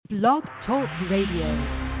Blog Talk Radio.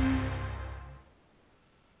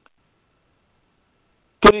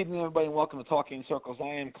 Good evening, everybody, and welcome to Talking Circles. I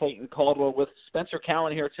am Clayton Caldwell with Spencer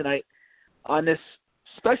Cowan here tonight on this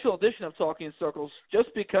special edition of Talking Circles, just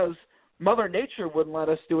because Mother Nature wouldn't let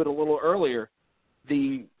us do it a little earlier.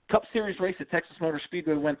 The Cup Series race at Texas Motor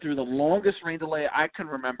Speedway went through the longest rain delay I can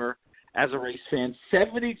remember as a race fan.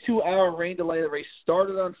 72-hour rain delay. The race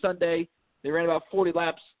started on Sunday. They ran about 40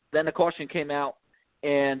 laps. Then the caution came out,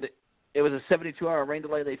 and it was a 72-hour rain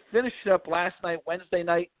delay. They finished it up last night, Wednesday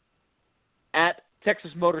night, at Texas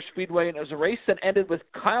Motor Speedway, and it was a race that ended with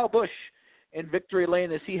Kyle Busch in victory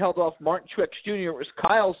lane as he held off Martin Truex Jr. It was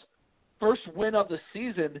Kyle's first win of the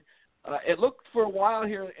season. It looked for a while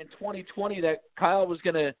here in 2020 that Kyle was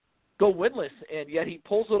going to go winless, and yet he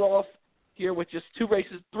pulls it off here with just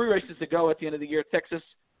three races to go at the end of the year, Texas,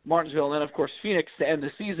 Martinsville, and then, of course, Phoenix to end the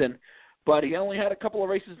season. But he only had a couple of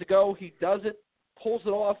races to go. He does it, pulls it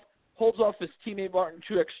off, holds off his teammate Martin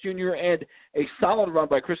Truex Jr., and a solid run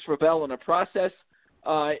by Christopher Bell in the process.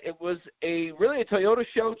 It was really a Toyota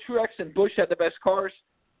show. Truex and Busch had the best cars.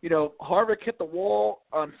 You know, Harvick hit the wall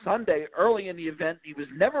on Sunday early in the event. He was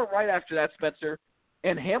never right after that, Spencer.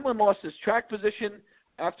 And Hamlin lost his track position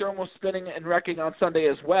after almost spinning and wrecking on Sunday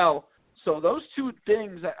as well. So those two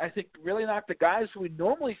things, I think, really knocked the guys who we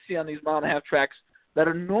normally see on these mile-and-a-half tracks that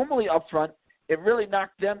are normally up front, it really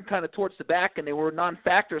knocked them kind of towards the back, and they were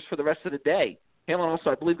non-factors for the rest of the day. Hamlin also,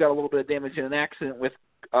 I believe, got a little bit of damage in an accident with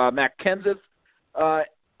Matt Kenseth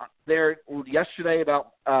there yesterday,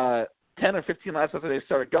 about 10 or 15 laps after they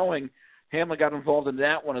started going. Hamlin got involved in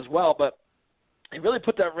that one as well, but it really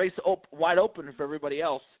put that race wide open for everybody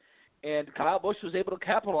else, and Kyle Busch was able to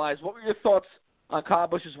capitalize. What were your thoughts on Kyle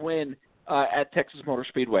Busch's win at Texas Motor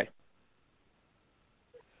Speedway?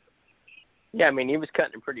 Yeah, I mean, he was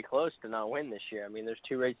cutting it pretty close to not win this year. I mean, there's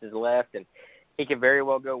two races left, and he could very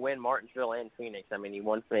well go win Martinsville and Phoenix. I mean,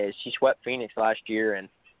 she swept Phoenix last year, and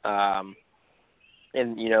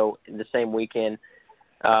you know, the same weekend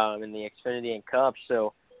in the Xfinity and Cup.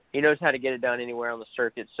 So he knows how to get it done anywhere on the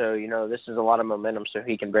circuit. So, you know, this is a lot of momentum, so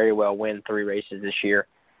he can very well win 3 races this year.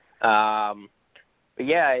 But,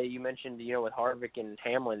 yeah, you mentioned, you know, with Harvick and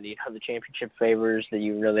Hamlin, you know, the championship favors that,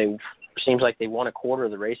 you know, they seems like they won a quarter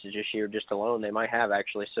of the races this year just alone. They might have,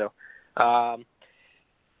 actually. So,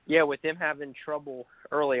 yeah, with them having trouble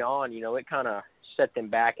early on, you know, it kind of set them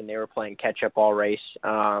back, and they were playing catch-up all race.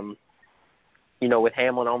 You know, with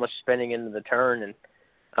Hamlin almost spinning into the turn, and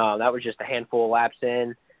that was just a handful of laps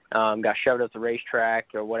in, got shoved up the racetrack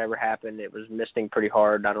or whatever happened. It was misting pretty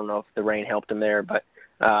hard. I don't know if the rain helped him there, but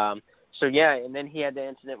so, yeah, and then he had the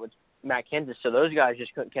incident with Matt Kenseth, so those guys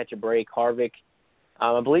just couldn't catch a break. Harvick,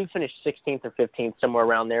 I believe, finished 16th or 15th, somewhere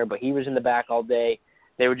around there, but he was in the back all day.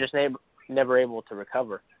 They were just never able to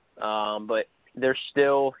recover. But they're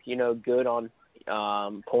still, you know, good on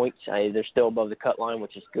points. They're still above the cut line,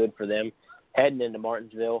 which is good for them heading into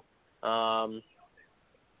Martinsville. And,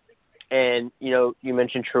 you know, you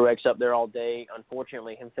mentioned Truex up there all day.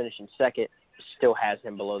 Unfortunately, him finishing second still has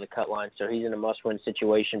him below the cut line, so he's in a must-win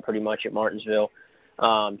situation pretty much at Martinsville.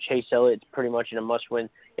 Chase Elliott's pretty much in a must-win.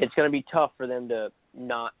 It's going to be tough for them to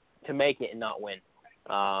make it and not win.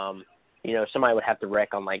 You know, somebody would have to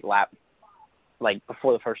wreck on lap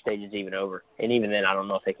before the first stage is even over, and even then I don't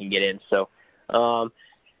know if they can get in. So,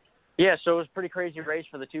 yeah, so it was a pretty crazy race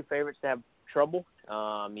for the two favorites to have trouble.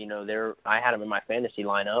 You know, I had them in my fantasy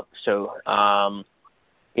lineup, so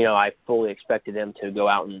you know, I fully expected them to go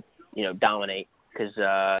out and, you know, dominate, because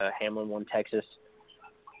Hamlin won Texas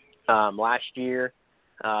last year.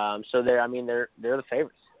 So they're the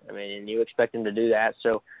favorites. I mean, and you expect them to do that.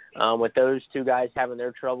 So with those two guys having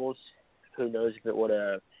their troubles, who knows if it would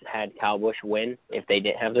have had Kyle Busch win if they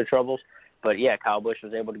didn't have their troubles. But, yeah, Kyle Busch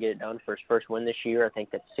was able to get it done for his first win this year. I think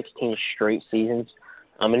that's 16 straight seasons.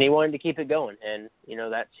 And he wanted to keep it going. And, you know,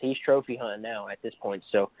 he's trophy hunting now at this point.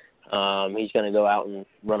 So he's going to go out and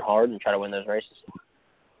run hard and try to win those races.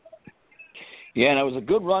 Yeah, and it was a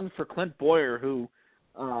good run for Clint Boyer, who,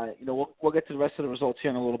 you know, we'll get to the rest of the results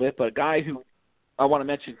here in a little bit, but a guy who I want to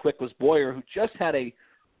mention quick was Boyer, who just had a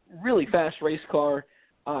really fast race car.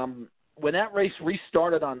 When that race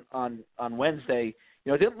restarted on Wednesday,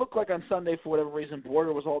 you know, it didn't look like on Sunday for whatever reason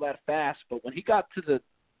Boyer was all that fast, but when he got to the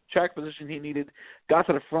track position he needed, got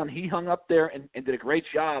to the front, he hung up there and did a great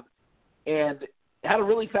job, and had a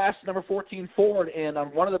really fast number 14 Ford, and on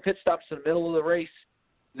one of the pit stops in the middle of the race,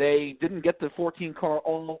 they didn't get the 14 car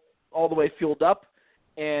all the way fueled up,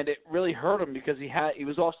 and it really hurt him because he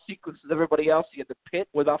was off sequence with everybody else. He had to pit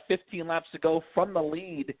with about 15 laps to go from the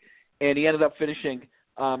lead, and he ended up finishing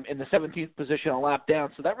in the 17th position a lap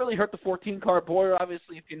down. So that really hurt the 14 car. Boyer,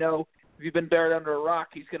 obviously, if you know, if you've been buried under a rock,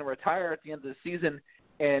 he's going to retire at the end of the season,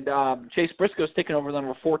 and Chase Briscoe's taking over the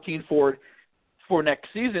number 14 for next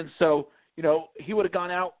season. So, he would have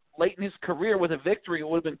gone out late in his career with a victory. It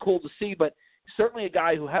would have been cool to see, but certainly a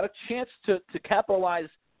guy who had a chance to capitalize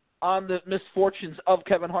on the misfortunes of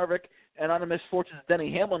Kevin Harvick and on the misfortunes of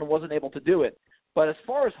Denny Hamlin, wasn't able to do it. But as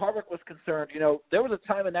far as Harvick was concerned, there was a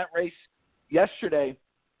time in that race yesterday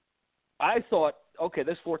I thought, okay,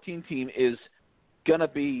 this 14 team is going to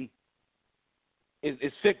be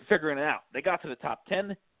is figuring it out. They got to the top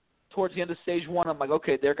 10 towards the end of stage one. I'm like,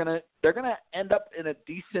 okay, they're gonna end up in a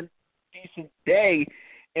decent day.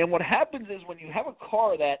 And what happens is when you have a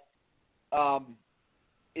car that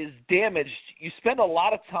is damaged, you spend a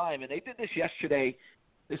lot of time, and they did this yesterday.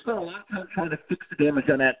 They spent a lot of time trying to fix the damage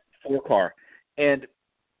on that 4 car. And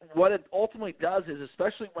what it ultimately does is,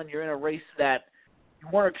 especially when you're in a race that you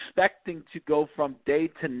weren't expecting to go from day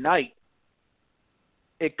to night,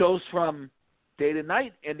 it goes from day to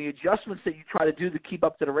night, and the adjustments that you try to do to keep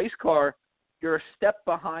up to the race car, you're a step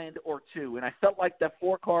behind or two. And I felt like that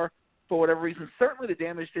 4 car, for whatever reason, certainly the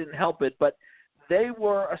damage didn't help it, but they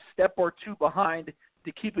were a step or two behind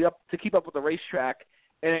to keep up with the racetrack,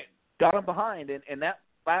 and it got them behind. And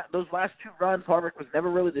those last 2 runs, Harvick was never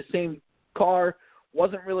really the same car,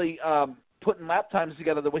 wasn't really putting lap times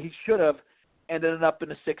together the way he should have, and ended up in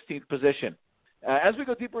the 16th position. As we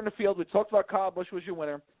go deeper in the field, we talked about Kyle Busch was your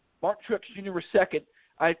winner. Martin Truex Jr. was second.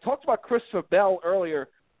 I talked about Christopher Bell earlier.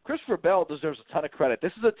 Christopher Bell deserves a ton of credit.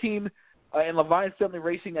 This is a team in Levine Family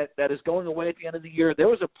Racing that is going away at the end of the year. There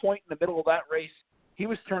was a point in the middle of that race, he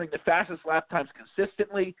was turning the fastest lap times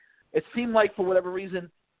consistently. It seemed like, for whatever reason,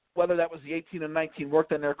 whether that was the 18 and 19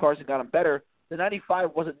 worked on their cars and got them better, the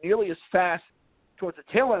 95 wasn't nearly as fast towards the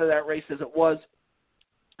tail end of that race as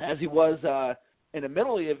he was in the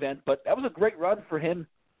middle of the event. But that was a great run for him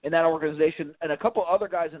in that organization. And a couple other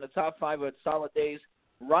guys in the top 5 who had solid days.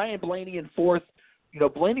 Ryan Blaney in 4th.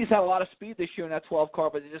 Blaney's had a lot of speed this year in that 12 car,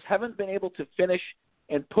 but they just haven't been able to finish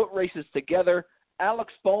and put races together.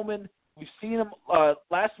 Alex Bowman, we've seen him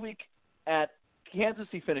last week at Kansas.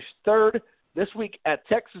 He finished 3rd. This week at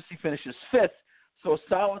Texas, he finishes 5th. So a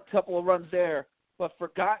solid couple of runs there. But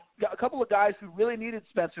for a couple of guys who really needed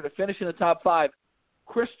Spencer to finish in the top 5,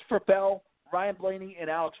 Christopher Bell, Ryan Blaney, and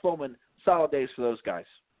Alex Bowman, solid days for those guys.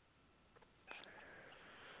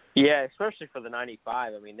 Yeah, especially for the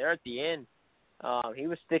 95. I mean, they're at the end. He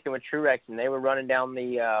was sticking with Truex, and they were running down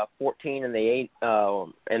the 14 and the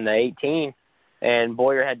 18, and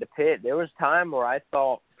Boyer had to pit. There was time where I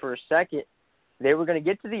thought for a second they were going to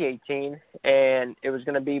get to the 18, and it was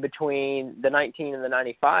going to be between the 19 and the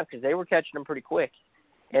 95 because they were catching them pretty quick.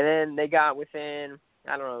 And then they got within,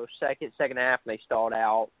 second and a half, and they stalled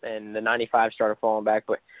out, and the 95 started falling back.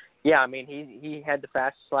 But, yeah, I mean, he had the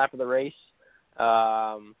fastest lap of the race.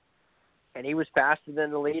 And he was faster than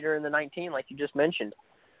the leader in the 19, like you just mentioned.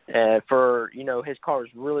 His car was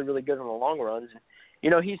really, really good on the long runs.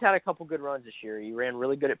 He's had a couple good runs this year. He ran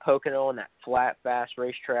really good at Pocono on that flat, fast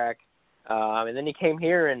racetrack. And then he came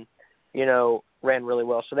here and, ran really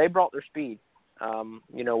well. So they brought their speed.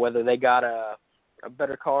 Whether they got a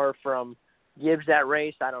better car from Gibbs that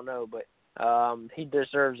race, I don't know. But he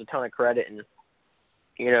deserves a ton of credit. And,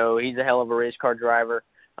 he's a hell of a race car driver.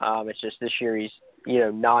 It's just this year he's,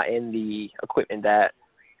 not in the equipment that,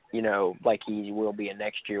 like he will be in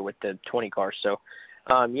next year with the 20 cars. So,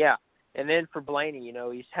 yeah. And then for Blaney,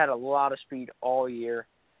 he's had a lot of speed all year.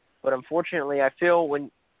 But unfortunately, I feel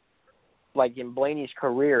like in Blaney's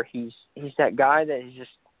career, he's that guy that is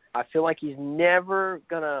just, I feel like he's never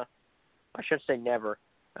going to, I should say never.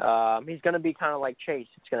 He's going to be kind of like Chase.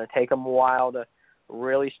 It's going to take him a while to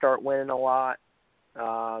really start winning a lot.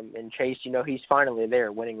 And Chase, he's finally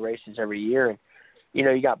there winning races every year. And,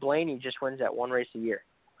 you got Blaney just wins that one race a year.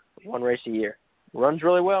 Runs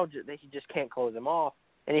really well. He just can't close them off.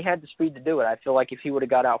 And he had the speed to do it. I feel like if he would have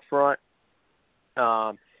got out front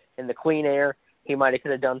in the clean air, he might have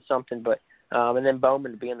could have done something. But and then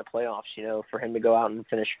Bowman to be in the playoffs, for him to go out and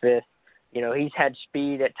finish 5th. He's had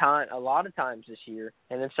speed at a lot of times this year.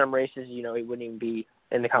 And then some races, he wouldn't even be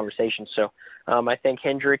in the conversation. So I think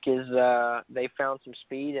Hendrick is they found some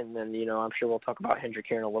speed, and then I'm sure we'll talk about Hendrick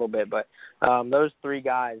here in a little bit. But those 3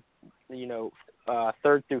 guys, 3rd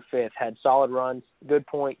through 5th, had solid runs, good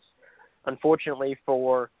points. Unfortunately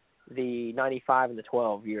for the 95 and the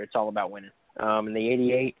 12 year, it's all about winning. And the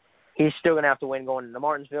 88, he's still going to have to win going into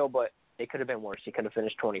Martinsville, but it could have been worse. He could have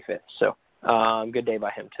finished 25th. So good day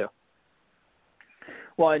by him too.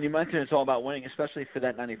 Well, and you mentioned it's all about winning, especially for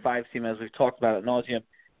that 95 team, as we've talked about ad nauseum.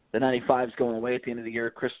 The 95 is going away at the end of the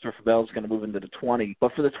year. Christopher Bell is going to move into the 20.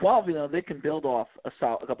 But for the 12, they can build off a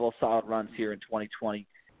couple of solid runs here in 2020.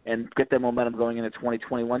 and get that momentum going into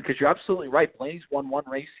 2021. Because you're absolutely right. Blaney's won one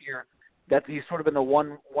race here. That he's sort of been the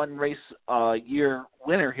one race year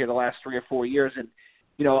winner here the last 3 or 4 years, and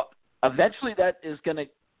eventually that is going to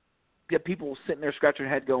get people sitting there scratching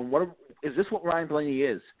their head, going, is this what Ryan Blaney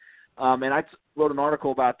is? And I wrote an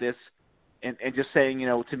article about this, and just saying,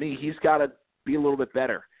 to me, he's got to be a little bit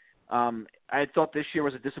better. I thought this year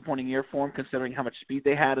was a disappointing year for him, considering how much speed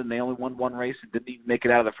they had, and they only won one race and didn't even make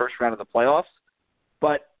it out of the first round of the playoffs.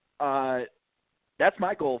 But that's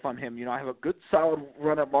my goal if I'm him. I have a good, solid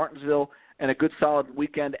run at Martinsville and a good, solid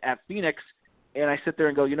weekend at Phoenix, and I sit there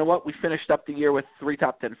and go, you know what? We finished up the year with 3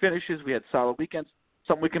 top 10 finishes. We had solid weekends,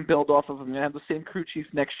 something we can build off of. I'm going to have the same crew chief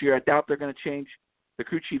next year. I doubt they're going to change the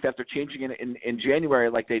crew chief after changing it in January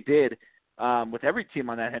like they did with every team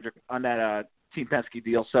on that Team Penske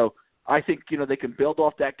deal. So I think they can build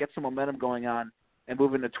off that, get some momentum going on, and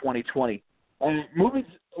move into 2020. Moving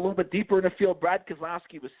a little bit deeper in the field, Brad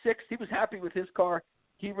Keselowski was 6th. He was happy with his car.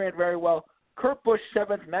 He ran very well. Kurt Busch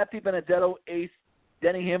 7th, Matthew Benedetto 8th,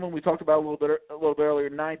 Denny Hamlin, we talked about a little bit earlier,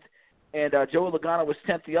 9th, and Joey Logano was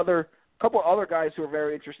 10th. The couple other guys who were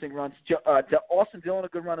very interesting runs. Austin Dillon, a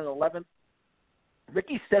good run in 11th.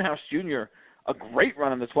 Ricky Stenhouse Jr., a great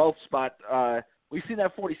run in the 12th spot. We've seen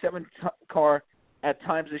that 47 car at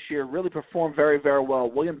times this year really perform very, very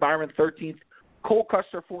well. William Byron 13th, Cole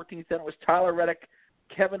Custer 14th. Then it was Tyler Reddick,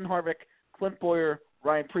 Kevin Harvick, Clint Bowyer,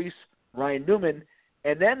 Ryan Preece, Ryan Newman.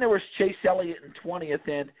 And then there was Chase Elliott in 20th.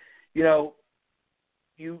 And,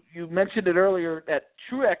 you mentioned it earlier that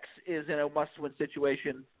Truex is in a must-win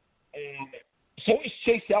situation. And so is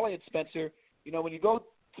Chase Elliott, Spencer. When you go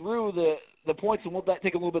through the points, and we'll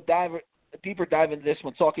take a little bit deeper dive into this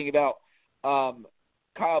one, talking about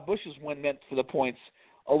Kyle Busch's win meant for the points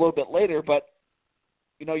a little bit later. But,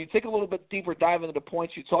 you take a little bit deeper dive into the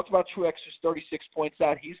points. You talked about Truex, who's 36 points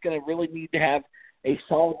out. He's going to really need to have a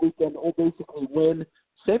solid weekend or basically win.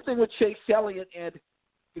 Same thing with Chase Elliott. And,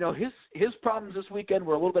 his problems this weekend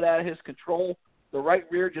were a little bit out of his control. The right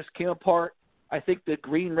rear just came apart. I think the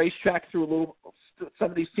green racetrack threw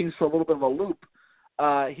some of these teams for a little bit of a loop.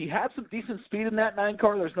 He had some decent speed in that 9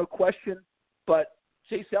 car, there's no question. But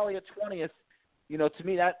Chase Elliott 20th, to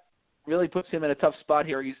me that really puts him in a tough spot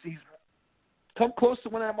here. He's come close to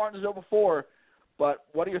winning at Martinsville before, but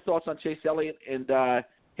what are your thoughts on Chase Elliott and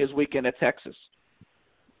his weekend at Texas?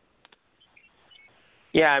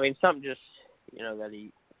 Yeah, something just, that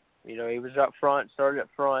he was up front, started up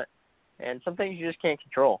front, and some things you just can't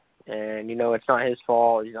control. And, it's not his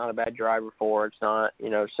fault. He's not a bad driver for it. It's not,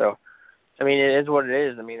 so, it is what it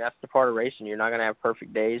is. That's the part of racing. You're not going to have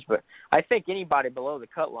perfect days. But I think anybody below the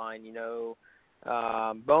cut line,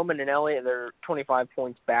 Bowman and Elliott, they're 25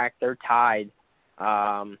 points back. They're tied.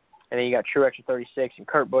 And then you got Truex with 36 and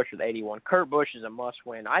Kurt Busch with 81. Kurt Busch is a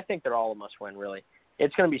must-win. I think they're all a must-win, really.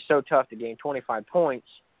 It's going to be so tough to gain 25 points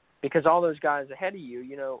because all those guys ahead of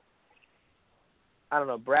you, I don't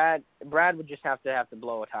know, Brad would just have to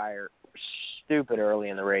blow a tire stupid early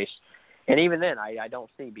in the race. And even then, I don't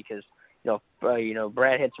see because,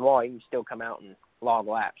 Brad hits the wall, he can still come out and log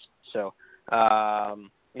laps. So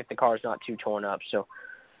if the car's not too torn up. So,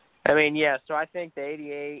 so I think the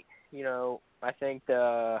 88, I think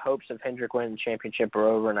the hopes of Hendrick winning the championship are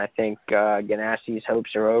over, and I think Ganassi's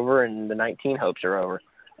hopes are over, and the 19 hopes are over.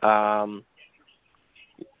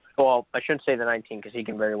 Well, I shouldn't say the 19 because he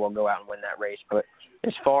can very well go out and win that race. But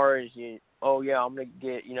as far as I'm going to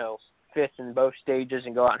get, 5th in both stages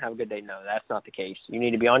and go out and have a good day. No, that's not the case. You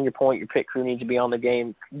need to be on your point. Your pit crew needs to be on the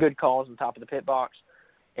game. Good calls on top of the pit box,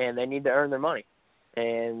 and they need to earn their money.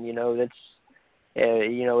 And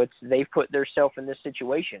they've put themselves in this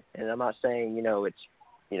situation. And I'm not saying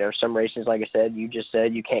it's some races, like I said, you just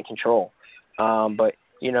said you can't control. But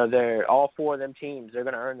they're all 4 of them teams. They're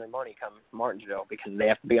going to earn their money come Martinsville because they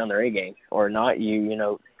have to be on their A game, or not.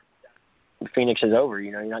 Phoenix is over.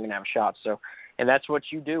 You're not going to have a shot. So. And that's what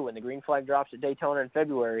you do when the green flag drops at Daytona in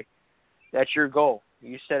February. That's your goal.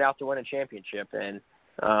 You set out to win a championship, and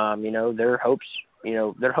their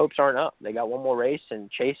hopes aren't up. They got one more race, and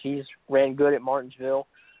Chase, he's ran good at Martinsville.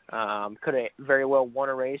 Could have very well won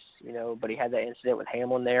a race, but he had that incident with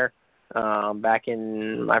Hamlin there back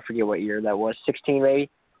in, I forget what year that was, 16 maybe.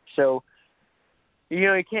 So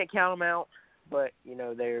you can't count them out, but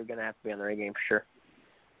they're going to have to be on their A game for sure.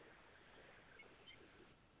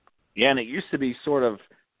 Yeah, and it used to be sort of,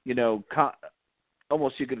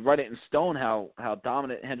 almost you could write it in stone how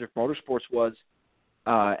dominant Hendrick Motorsports was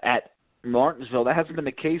at Martinsville. That hasn't been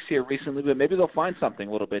the case here recently, but maybe they'll find something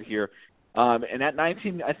a little bit here. And that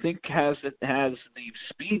 19, I think, has the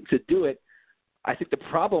speed to do it. I think the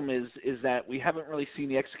problem is that we haven't really seen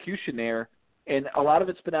the execution there And a lot of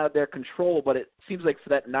it's been out of their control, but it seems like for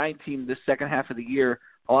that 9 team this second half of the year,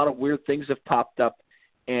 a lot of weird things have popped up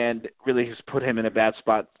and really has put him in a bad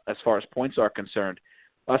spot as far as points are concerned.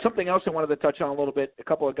 Something else I wanted to touch on a little bit, a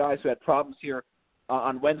couple of guys who had problems here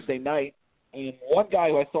on Wednesday night. And one guy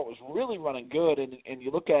who I thought was really running good, and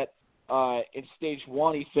you look at in Stage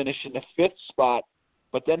 1, he finished in the 5th spot,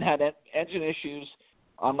 but then had engine issues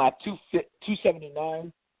on lap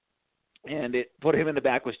 279, and it put him in the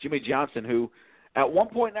back was Jimmy Johnson, who at one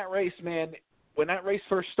point in that race, man, when that race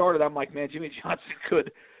first started, I'm like, man, Jimmy Johnson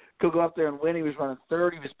could go up there and win. He was running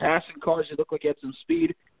third. He was passing cars. He looked like he had some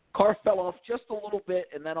speed. Car fell off just a little bit,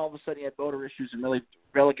 and then all of a sudden he had motor issues and really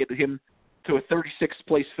relegated him to a 36th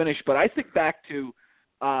place finish. But I think back to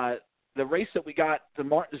the race that we got to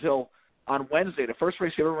Martinsville on Wednesday, the first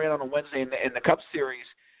race we ever ran on a Wednesday in the Cup Series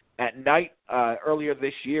at night earlier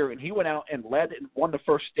this year, and he went out and led and won the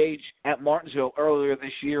first stage at Martinsville earlier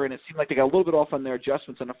this year, and it seemed like they got a little bit off on their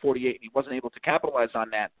adjustments on the 48, and he wasn't able to capitalize on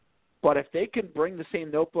that. But if they can bring the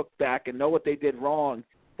same notebook back and know what they did wrong,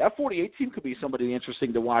 that 48 team could be somebody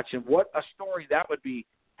interesting to watch, and what a story that would be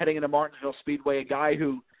heading into Martinsville Speedway, a guy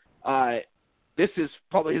who this is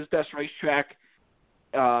probably his best racetrack,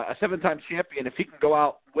 a 7-time champion. If he can go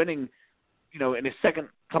out winning, in his second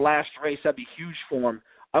to last race, that'd be huge for him.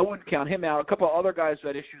 I wouldn't count him out. A couple of other guys who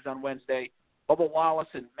had issues on Wednesday, Bubba Wallace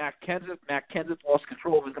and Matt Kenseth. Matt Kenseth lost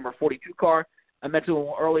control of his number 42 car. I mentioned a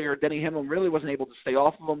little earlier, Denny Hamlin really wasn't able to stay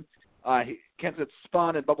off of him. Kenseth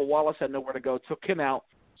spun, and Bubba Wallace had nowhere to go, took him out.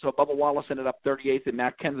 So Bubba Wallace ended up 38th and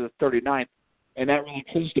Matt Kenseth 39th, and that really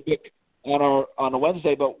closed the bit on a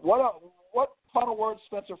Wednesday. But what final words,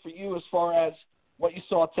 Spencer, for you as far as what you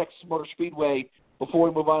saw at Texas Motor Speedway before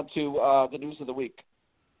we move on to the news of the week?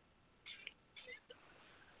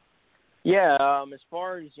 Yeah, as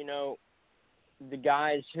far as, the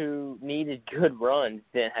guys who needed good runs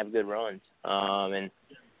didn't have good runs. And,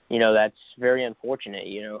 that's very unfortunate.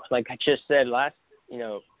 Like I just said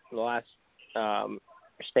the last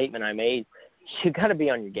statement I made, you got to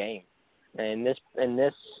be on your game. And in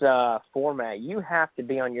this format, you have to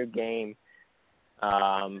be on your game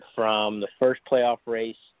from the first playoff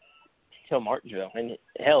race till Martinsville. And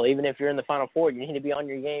hell, even if you're in the Final Four, you need to be on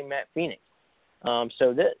your game at Phoenix.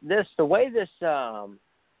 So the way this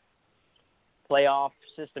playoff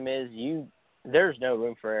system is, there's no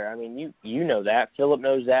room for error. I mean, you know that. Philip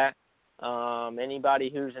knows that.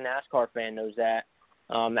 Anybody who's a NASCAR fan knows that.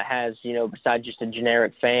 That has, besides just a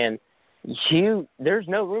generic fan, there's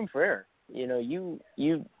no room for error. You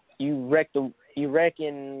wreck in,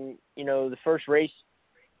 the first race,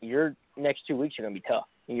 your next 2 weeks are going to be tough.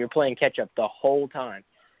 You're playing catch up the whole time.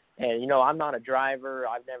 And, I'm not a driver.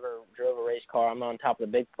 I've never drove a race car. I'm not on top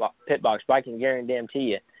of the big pit box, but I can guarantee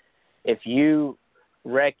you, if you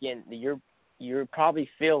wreck in, you probably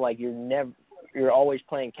feel like you're always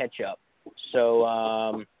playing catch up.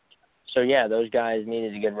 So yeah, those guys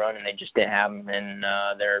needed a good run, and they just didn't have them, and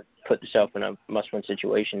they're put themselves in a must-win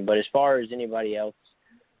situation. But as far as anybody else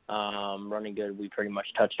running good, we pretty much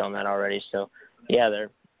touched on that already. So, yeah,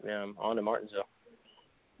 they're on to Martinsville.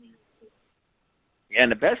 Yeah,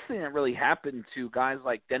 and the best thing that really happened to guys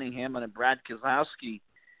like Denny Hamlin and Brad Keselowski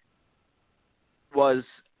was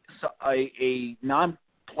a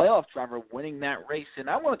non-playoff driver winning that race. And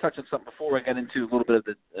I want to touch on something before I get into a little bit of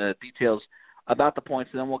the details about the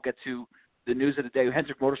points, and then we'll get to the news of the day.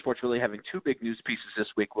 Hendrick Motorsports really having two big news pieces this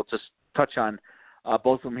week. We'll just touch on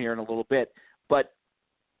both of them here in a little bit. But,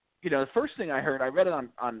 the first thing I heard, I read it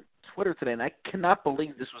on Twitter today, and I cannot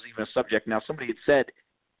believe this was even a subject. Now, somebody had said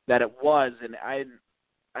that it was, and I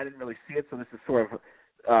didn't really see it, so this is sort of,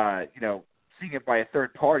 seeing it by a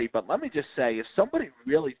third party. But let me just say, if somebody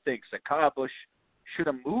really thinks that Kyle Busch should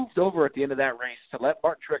have moved over at the end of that race to let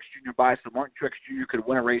Martin Truex Jr. by so Martin Truex Jr. could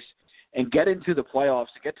win a race and get into the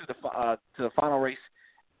playoffs, to get to the final race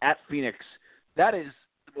at Phoenix, that is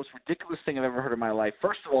the most ridiculous thing I've ever heard in my life.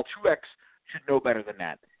 First of all, Truex should know better than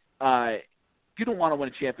that. You don't want to win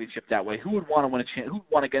a championship that way. Who would want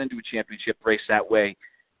to get into a championship race that way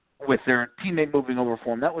with their teammate moving over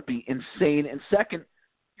for him? That would be insane. And second,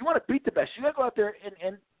 you want to beat the best. You got to go out there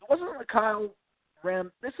and it wasn't like Kyle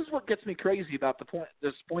ran. This is what gets me crazy about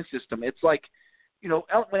this point system. It's like,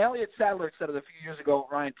 when Elliott Sadler said it a few years ago,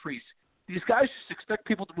 Ryan Preece, these guys just expect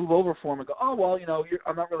people to move over for him and go, oh, well,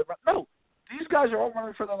 I'm not really running. No, these guys are all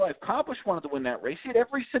running for their life. Kyle Busch wanted to win that race. He had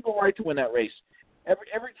every single right to win that race,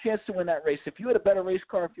 every chance to win that race. If you had a better race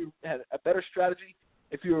car, if you had a better strategy,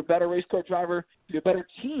 if you were a better race car driver, if you had a better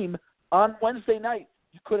team on Wednesday night,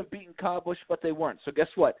 you could have beaten Kyle Busch, but they weren't. So guess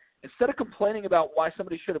what? Instead of complaining about why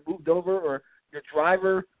somebody should have moved over or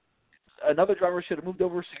another driver should have moved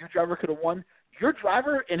over so your driver could have won, your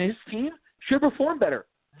driver and his team should perform better.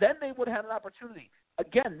 Then they would have had an opportunity.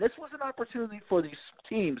 Again, this was an opportunity for these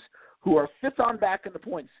teams who are fifth on back in the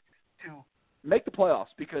points to make the playoffs,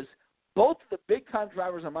 because both the big-time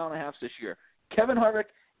drivers on mile and a half this year, Kevin Harvick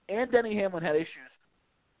and Denny Hamlin, had issues,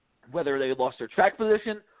 whether they lost their track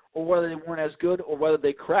position or whether they weren't as good or whether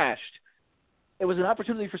they crashed. It was an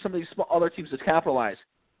opportunity for some of these other teams to capitalize.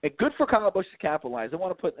 And good for Kyle Busch to capitalize. I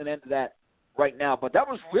want to put an end to that right now. But that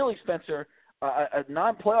was really, Spencer, a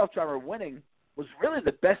non-playoff driver winning was really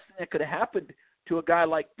the best thing that could have happened to a guy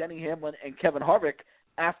like Denny Hamlin and Kevin Harvick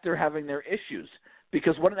after having their issues.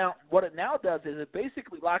 Because what it now does is it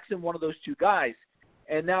basically locks in one of those two guys.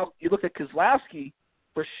 And now you look at Keselowski,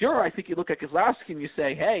 for sure, I think you look at Keselowski and you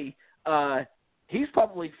say, hey, he's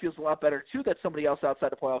probably feels a lot better too that somebody else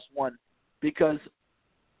outside the playoffs won, because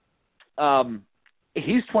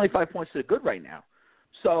he's 25 points to the good right now.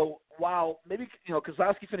 So while maybe,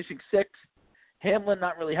 Keselowski finishing sixth, Hamlin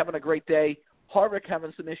not really having a great day, Harvick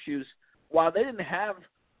having some issues, while they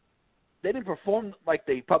didn't perform like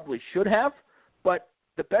they probably should have, but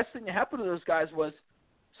the best thing that happened to those guys was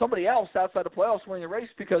somebody else outside the playoffs winning a race,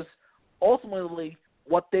 because ultimately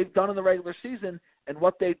what they've done in the regular season and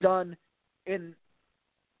what they've done in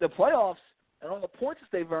the playoffs and all the points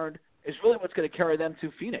that they've earned is really what's going to carry them to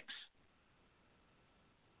Phoenix.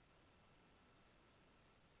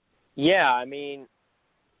 Yeah, I mean,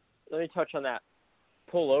 let me touch on that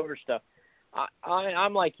pull-over stuff.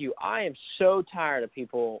 I'm like you. I am so tired of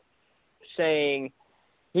people saying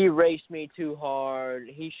he raced me too hard,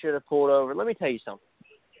 he should have pulled over. Let me tell you something.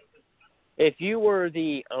 If you were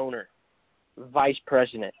the owner, vice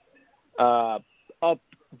president, up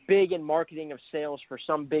big in marketing of sales for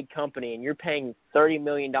some big company, and you're paying $30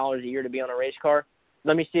 million a year to be on a race car,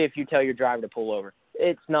 let me see if you tell your driver to pull over.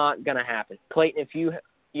 It's not going to happen. Clayton, if you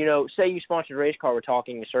say you sponsored a race car, we're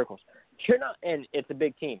talking in circles. You're not, and it's a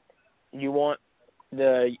big team. You want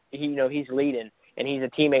he's leading, and he's a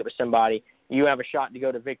teammate with somebody. You have a shot to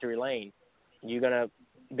go to victory lane. You going to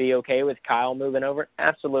be okay with Kyle moving over?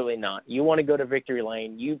 Absolutely not. You want to go to victory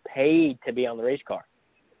lane. You paid to be on the race car.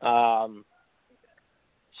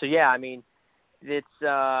 So, yeah, I mean, it's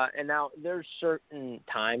and now there's certain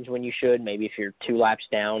times when you should, maybe if you're 2 laps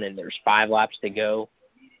down and there's 5 laps to go,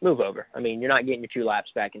 move over. I mean, you're not getting your 2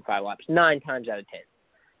 laps back in 5 laps 9 times out of 10.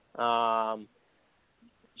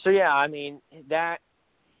 So, yeah, I mean, that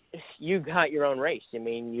you got your own race. I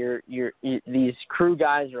mean, these crew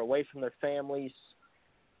guys are away from their families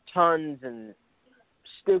tons and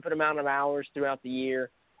stupid amount of hours throughout the year.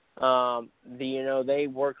 They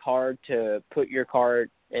work hard to put your car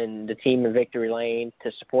in the team in victory lane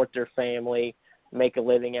to support their family, make a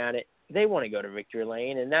living at it. They want to go to victory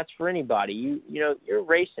lane, and that's for anybody. You're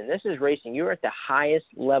racing. This is racing. You're at the highest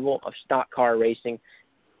level of stock car racing.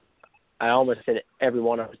 I almost said every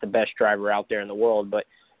one of us the best driver out there in the world, but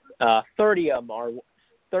 30 of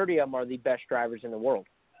them are the best drivers in the world,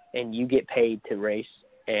 and you get paid to race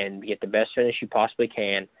and get the best finish you possibly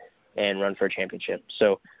can and run for a championship.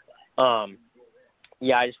 So, I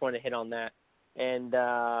just wanted to hit on that. And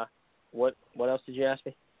what else did you ask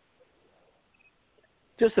me?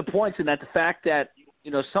 Just the points, and that the fact that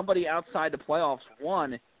somebody outside the playoffs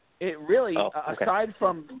won. It really, aside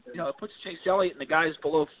from it puts Chase Elliott and the guys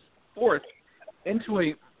below fourth into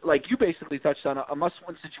a, like you basically touched on, a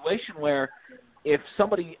must-win situation where if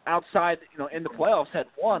somebody outside in the playoffs had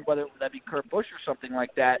won, whether that be Kurt Busch or something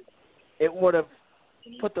like that, it would have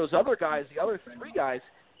put those other guys, the other 3 guys,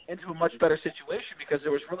 into a much better situation, because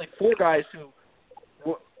there was really 4 guys who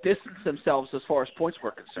distanced themselves as far as points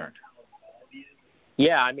were concerned.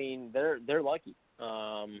 Yeah, I mean they're lucky.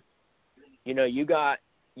 You got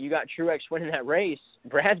Truex winning that race.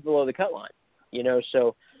 Brad's below the cut line.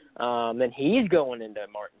 So then he's going into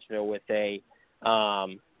Martinsville with a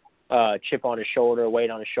chip on his shoulder, weight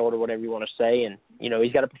on his shoulder, whatever you want to say, and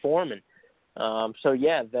he's got to perform. And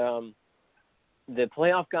the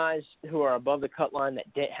playoff guys who are above the cut line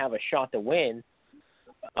that didn't have a shot to win,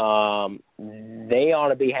 they ought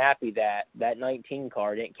to be happy that 19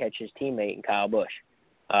 car didn't catch his teammate in Kyle Busch.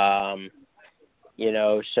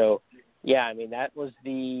 So, yeah, I mean, that was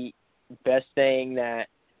the best thing that,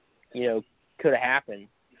 could have happened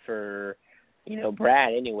for,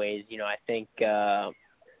 Brad anyways. I think, the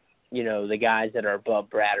guys that are above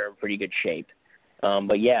Brad are in pretty good shape.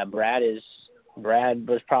 But, yeah, Brad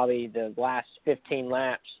was probably the last 15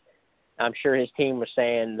 laps. I'm sure his team was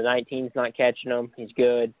saying the 19's not catching him. He's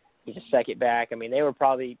good. He's a second back. I mean, they were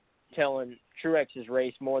probably telling Truex's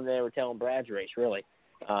race more than they were telling Brad's race, really,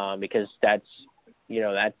 because that's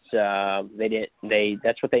what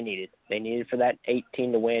they needed. They needed for that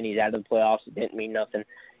 18 to win. He's out of the playoffs. It didn't mean nothing.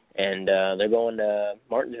 and they're going to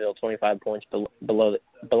Martinsville 25 points above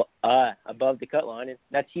the cut line, and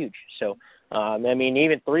that's huge. So, I mean,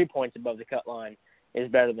 even 3 points above the cut line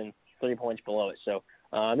is better than 3 points below it. So,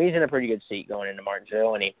 he's in a pretty good seat going into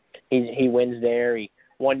Martinsville, and he wins there. He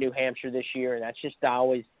won New Hampshire this year, and that's just, I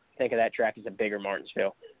always think of that track as a bigger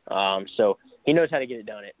Martinsville. So he knows how to get it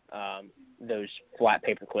done at those flat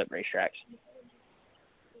paperclip racetracks.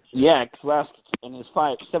 Yeah, last in his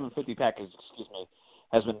 750 package,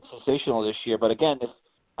 has been sensational this year. But again,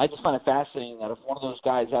 I just find it fascinating that if one of those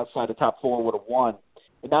guys outside the top four would have won,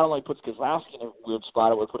 it not only puts Keselowski in a weird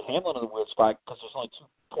spot, it would put Hamlin in a weird spot because there's only 2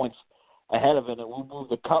 points ahead of it. It will move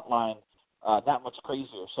the cut line that much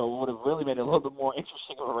crazier. So it would have really made it a little bit more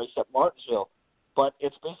interesting of a race at Martinsville. But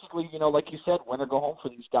it's basically, like you said, win or go home for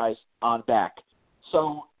these guys on back.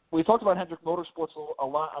 So we talked about Hendrick Motorsports a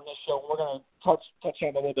lot on this show, and we're going to touch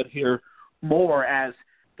on a little bit here more as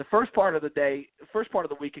the first part of the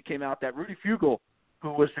week, it came out that Rudy Fugle,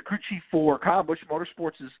 who was the crew chief for Kyle Busch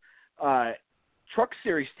Motorsports' Truck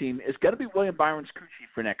Series team, is going to be William Byron's crew chief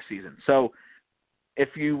for next season. So if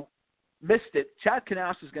you missed it, Chad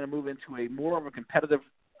Knaus is going to move into a more of a competitive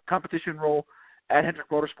competition role at Hendrick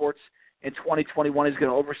Motorsports in 2021. He's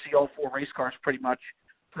going to oversee all 4 race cars pretty much.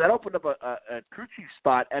 So that opened up a crew chief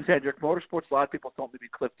spot at Hendrick Motorsports. A lot of people thought maybe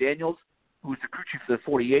Cliff Daniels, who was the crew chief for the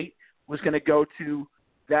 48, was going to go to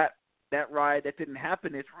that ride. That didn't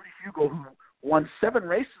happen. It's Rudy Fugle, who won 7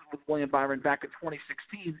 races with William Byron back in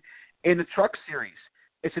 2016 in the Truck Series.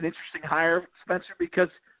 It's an interesting hire, Spencer, because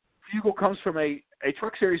Fugle comes from a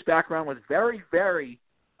Truck Series background with very, very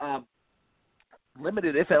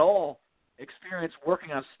limited, if at all, experience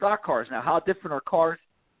working on stock cars. Now, how different are cars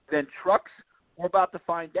than trucks? We're about to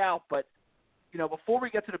find out. But, before we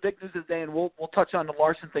get to the big news of the day, and we'll touch on the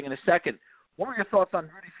Larson thing in a second, what were your thoughts on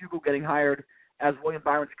Rudy Fugle getting hired as William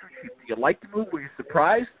Byron's crew chief? Did you like the move? Were you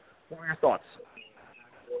surprised? What were your thoughts?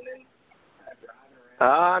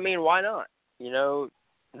 I mean, why not?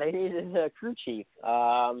 They needed a crew chief.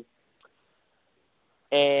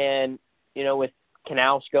 And, with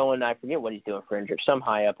Knaus going, I forget what he's doing for Hendrick, some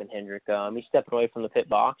high up in Hendrick. He's stepping away from the pit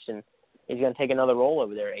box, and he's going to take another role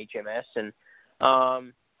over there at HMS. And,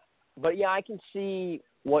 but, yeah, I can see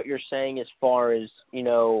what you're saying as far as,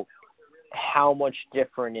 how much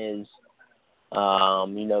different is,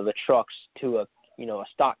 the trucks to a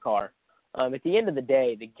stock car. At the end of the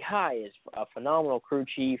day, the guy is a phenomenal crew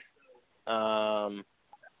chief. I'm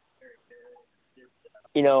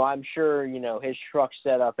sure, his truck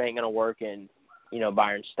setup ain't going to work in,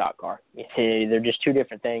 Byron's stock car. They're just 2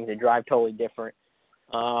 different things. They drive totally different.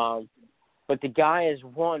 But the guy is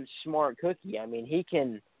one smart cookie. I mean,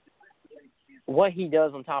 what he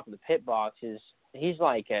does on top of the pit box is he's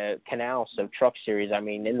like a Knaus of Truck Series. I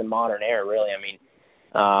mean, in the modern era, really. I mean,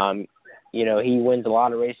 he wins a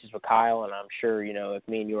lot of races with Kyle, and I'm sure, if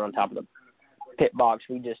me and you were on top of the pit box,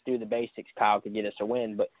 we just do the basics. Kyle could get us a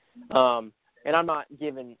win. But, and I'm not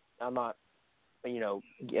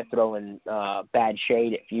throwing bad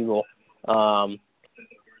shade at Fugle.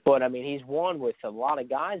 But, I mean, he's won with a lot of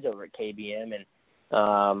guys over at KBM. And,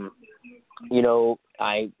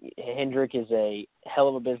 Hendrick is a hell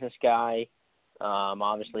of a business guy,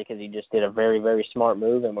 obviously, because he just did a very, very smart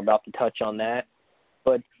move, and we're about to touch on that.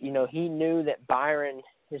 But, he knew that Byron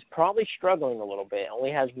is probably struggling a little bit.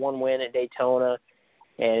 Only has 1 win at Daytona,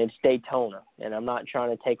 and it's Daytona. And I'm not trying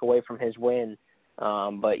to take away from his win.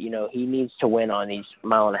 But, he needs to win on these 1.5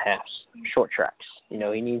 mile short tracks. He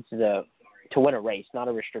needs to win a race, not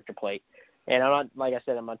a restrictor plate. And I'm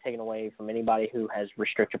not taking away from anybody who has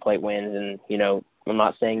restrictor plate wins. And, I'm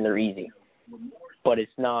not saying they're easy. But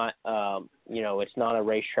it's not, it's not a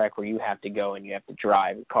racetrack where you have to go and you have to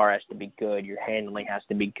drive. The car has to be good. Your handling has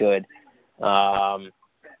to be good.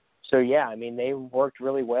 So, yeah, I mean, they worked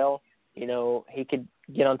really well. He could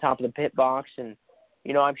get on top of the pit box and,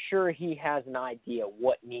 I'm sure he has an idea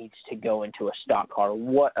what needs to go into a stock car,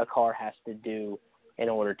 what a car has to do in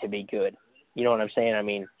order to be good. You know what I'm saying? I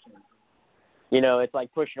mean, it's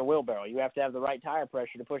like pushing a wheelbarrow. You have to have the right tire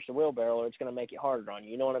pressure to push the wheelbarrow or it's going to make it harder on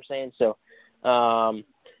you. You know what I'm saying? So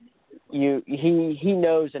he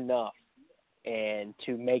knows enough and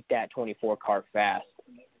to make that 24 car fast.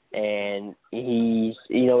 And he's,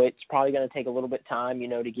 it's probably going to take a little bit of time,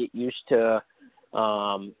 to get used to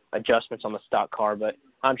adjustments on the stock car, but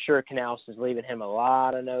I'm sure Knaus is leaving him a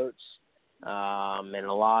lot of notes and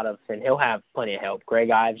he'll have plenty of help.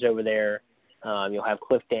 Greg Ives over there. You'll have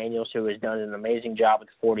Cliff Daniels, who has done an amazing job with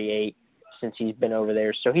the 48 since he's been over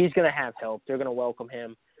there. So he's going to have help. They're going to welcome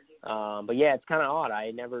him. But yeah, it's kind of odd.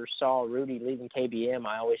 I never saw Rudy leaving KBM.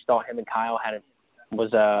 I always thought him and Kyle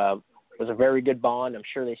was a very good bond. I'm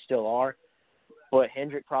sure they still are. but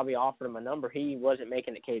Hendrick probably offered him a number he wasn't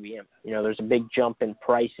making at KBM. You know, there's a big jump in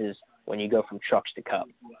prices when you go from trucks to Cup.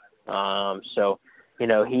 So, you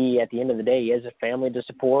know, he, at the end of the day, he has a family to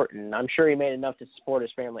support, and I'm sure he made enough to support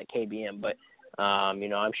his family at KBM, but, you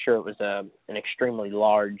know, I'm sure it was an extremely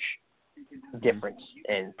large difference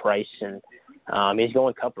in price, and he's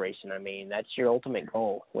going Cup racing. I mean, that's your ultimate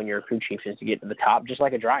goal when you're a crew chief, is to get to the top, just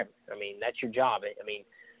like a driver. I mean, that's your job. I mean,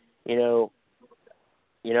 you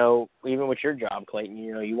know, even with your job, Clayton,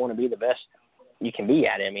 you know, you want to be the best you can be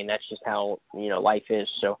at it. I mean, that's just how, you know, life is.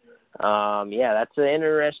 So, yeah, that's an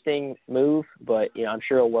interesting move, but, you know, I'm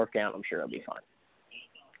sure it'll work out. I'm sure it'll be fine.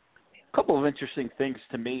 A couple of interesting things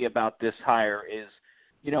to me about this hire is,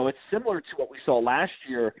 you know, it's similar to what we saw last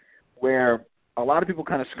year, where a lot of people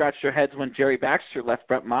kind of scratched their heads when Jerry Baxter left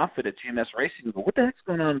Brett Moffitt at GMS Racing. They go, what the heck's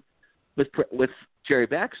going on with Jerry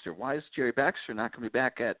Baxter? Why is Jerry Baxter not coming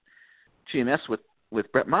back at GMS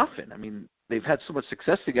with Brett Moffitt? I mean, they've had so much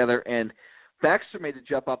success together, and Baxter made the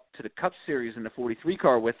jump up to the Cup Series in the 43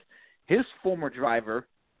 car with his former driver,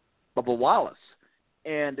 Bubba Wallace.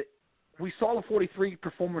 And we saw the 43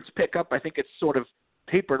 performance pick up. I think it's sort of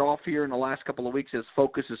tapered off here in the last couple of weeks as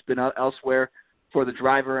focus has been elsewhere for the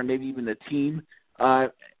driver and maybe even the team,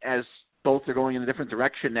 as both are going in a different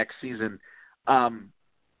direction next season.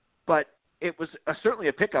 But it was certainly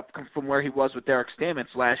a pickup from where he was with Derek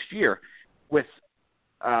Stamets last year with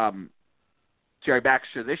Jerry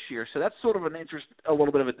Baxter this year. So that's sort of a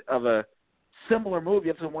little bit of a similar move. You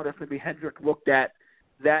have to wonder if maybe Hendrick looked at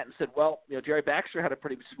that and said, well, you know, Jerry Baxter had a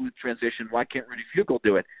pretty smooth transition. Why can't Rudy Fugle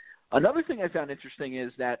do it? Another thing I found interesting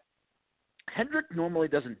is that Hendrick normally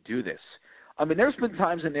doesn't do this. I mean, there's been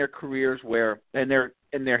times in their careers where, in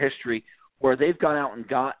their history, where they've gone out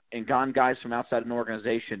and gone guys from outside an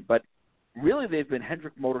organization, but really they've been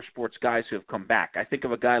Hendrick Motorsports guys who have come back. I think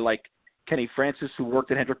of a guy like Kenny Francis, who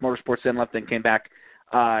worked at Hendrick Motorsports, then left and came back.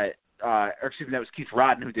 That was Keith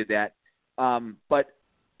Rodden who did that. But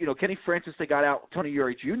you know, Kenny Francis, they got out. Tony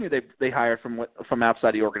Uri Jr. They hired from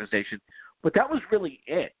outside the organization, but that was really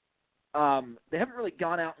it. They haven't really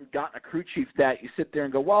gone out and gotten a crew chief that you sit there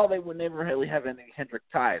and go, well, they would never really have any Hendrick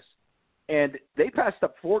ties. And they passed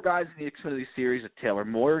up 4 guys in the Xfinity Series: Taylor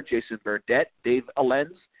Moyer, Jason Burdett, Dave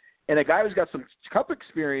Allens, and a guy who's got some Cup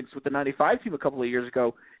experience with the 95 team a couple of years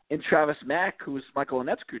ago, in Travis Mack, who was Michael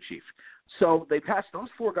Annette's crew chief. So they passed those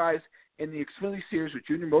 4 guys in the Xfinity Series with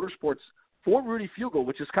Junior Motorsports for Rudy Fugle,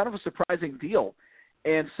 which is kind of a surprising deal.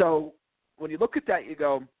 And so when you look at that, you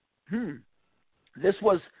go, this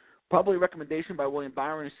was probably a recommendation by William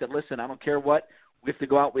Byron, who said, listen, I don't care what, we have to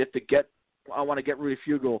go out, I want to get Rudy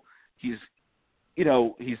Fugle.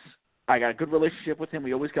 I got a good relationship with him.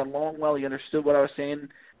 We always got along well. He understood what I was saying.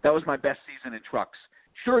 That was my best season in trucks.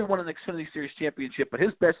 Sure, he won an Xfinity Series championship, but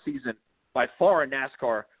his best season by far in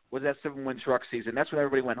NASCAR was that 7-win truck season. That's when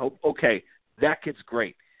everybody went, okay, that kid's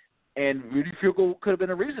great. And Rudy Fugle could have been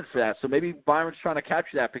a reason for that. So maybe Byron's trying to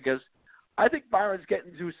capture that, because I think Byron's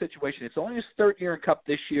getting into a situation. It's only his 3rd year in Cup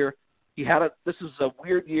this year. This was a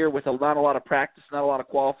weird year with not a lot of practice, not a lot of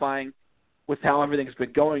qualifying, with how everything's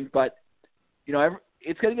been going. But, you know,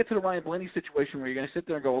 it's going to get to the Ryan Blaney situation where you're going to sit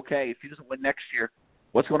there and go, okay, if he doesn't win next year,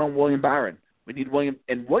 what's going on with William Byron? We need William.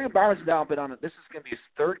 And William Byron's now been on it. This is going to be his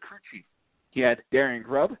 3rd crew chief. He had Darian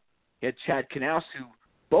Grubb. He had Chad Knaus, who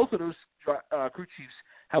both of those crew chiefs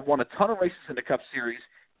have won a ton of races in the Cup Series,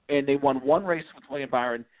 and they won 1 race with William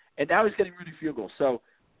Byron, and now he's getting Rudy Fugle. So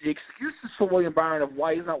the excuses for William Byron of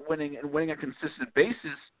why he's not winning and winning a consistent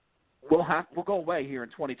basis will go away here in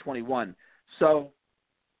 2021. So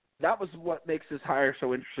that was what makes this hire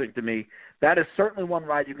so interesting to me. That is certainly one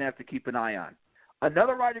ride you're going to have to keep an eye on.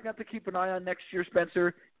 Another ride you're going to have to keep an eye on next year,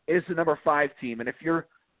 Spencer, is the number 5 team. And if you're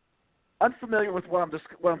unfamiliar with what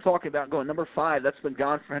I'm talking about, going number 5, that's been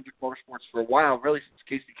gone for Hendrick Motorsports for a while, really since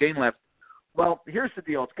Casey Kane left. Well, here's the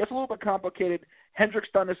deal. It gets a little bit complicated. Hendrick's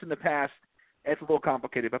done this in the past. It's a little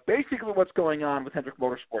complicated. But basically what's going on with Hendrick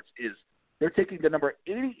Motorsports is they're taking the number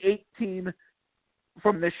 88 team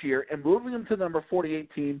from this year and moving them to the number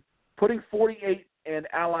 48 team, putting 48 and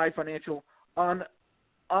Ally Financial on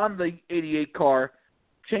the 88 car,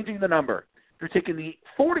 changing the number. They're taking the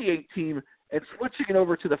 48 team and switching it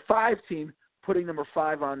over to the 5 team, putting number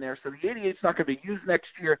 5 on there. So the 88's not going to be used next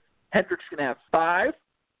year. Hendrick's going to have 5,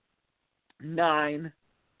 9,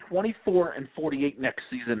 24, and 48 next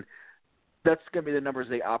season. That's going to be the numbers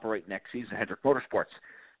they operate next season, Hendrick Motorsports.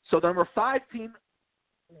 So the number 5 team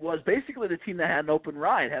was basically the team that had an open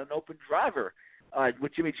ride, had an open driver,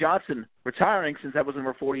 with Jimmy Johnson retiring, since that was the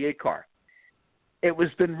number 48 car. It was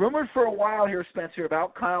been rumored for a while here, Spencer,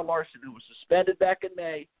 about Kyle Larson, who was suspended back in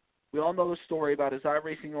May. We all know the story about his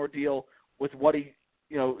iRacing ordeal with what he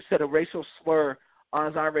said a racial slur on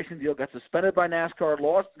his iRacing deal, got suspended by NASCAR,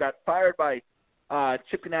 got fired by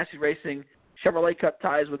Chip Ganassi Racing. Chevrolet cut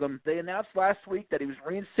ties with him. They announced last week that he was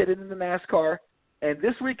reinstated into NASCAR, and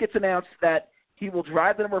this week it's announced that he will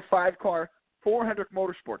drive the number 5 car for Hendrick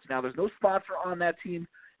Motorsports. Now, there's no sponsor on that team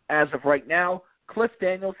as of right now. Cliff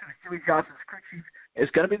Daniels, who's Jimmy Johnson's crew chief,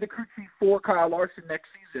 is going to be the crew chief for Kyle Larson next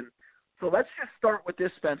season. So let's just start with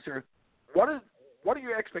this, Spencer. What are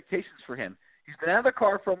your expectations for him? He's been out of the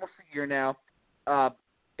car for almost a year now.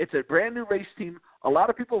 It's a brand-new race team. A lot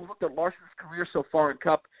of people have looked at Larson's career so far in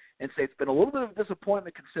Cup and say it's been a little bit of a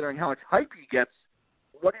disappointment considering how much hype he gets.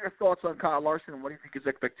 What are your thoughts on Kyle Larson, and what do you think his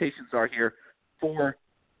expectations are here for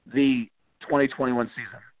the 2021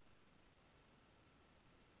 season?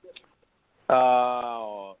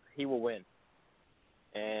 He will win.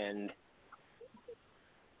 And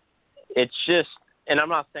it's just, and I'm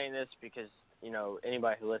not saying this because,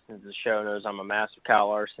 anybody who listens to the show knows I'm a massive Kyle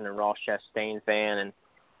Larson and Ross Chastain fan. And,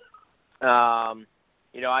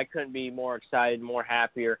 I couldn't be more excited, more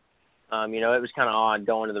happier. It was kind of odd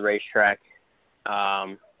going to the racetrack.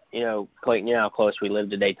 Clayton, how close we live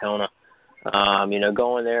to Daytona.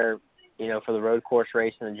 Going there, for the road course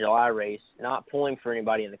race and the July race, not pulling for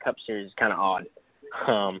anybody in the Cup Series is kind of odd.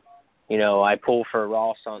 I pull for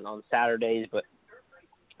Ross on Saturdays, but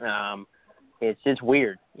it's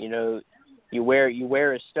weird. You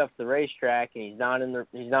wear his stuff to the racetrack, and he's not in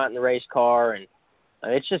the race car, and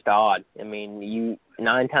it's just odd. I mean, you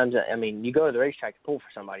go to the racetrack to pull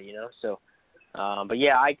for somebody, So, but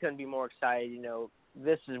yeah, I couldn't be more excited.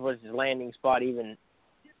 This was his landing spot, even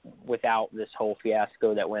without this whole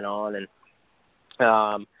fiasco that went on, and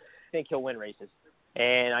I think he'll win races.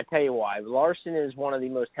 And I tell you why. Larson is one of the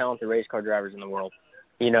most talented race car drivers in the world.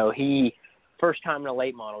 He first time in a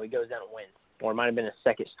late model, he goes down and wins, or it might have been a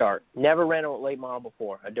second start. Never ran a late model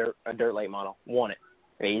before, a dirt late model. Won it.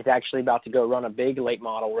 He's actually about to go run a big late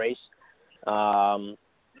model race,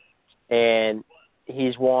 and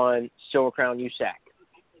he's won Silver Crown USAC.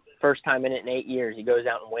 First time in it in 8 years. He goes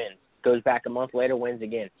out and wins. Goes back a month later, wins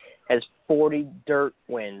again. Has 40 dirt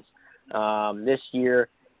wins this year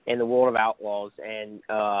in the World of Outlaws and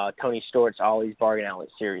Tony Stewart's Ollie's Bargain Outlet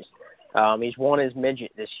Series. He's won his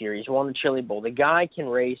midget this year. He's won the Chili Bowl. The guy can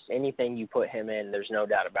race anything you put him in. There's no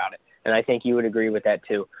doubt about it. And I think you would agree with that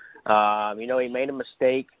too. He made a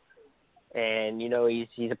mistake, and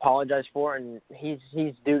he's apologized for it, and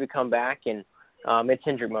he's due to come back. And it's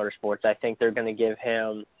Hendrick Motorsports. I think they're going to give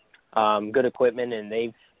him good equipment, and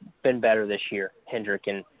they've been better this year, Hendrick.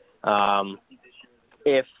 And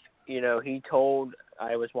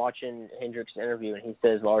I was watching Hendrick's interview, and he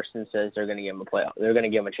says Larson says they're going to give him a playoff. They're going to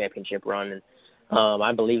give him a championship run, and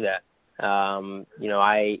I believe that.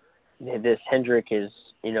 This Hendrick is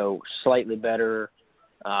slightly better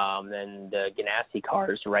than the Ganassi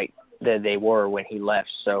cars, right? That they were when he left.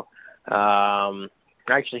 So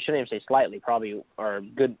actually, shouldn't even say slightly, probably are a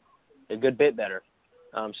good bit better.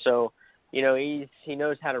 He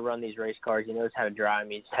knows how to run these race cars. He knows how to drive.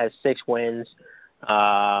 He has 6 wins.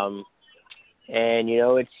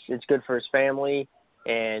 It's good for his family,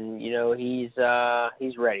 and he's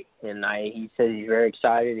ready. And he says he's very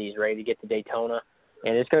excited. He's ready to get to Daytona,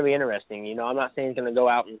 and it's going to be interesting. I'm not saying he's going to go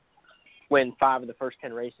out and win 5 of the first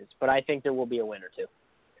 10 races, but I think there will be a win or two.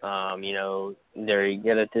 They're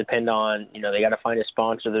going to depend on they got to find a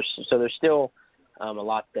sponsor. There's still a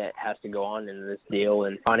lot that has to go on in this deal,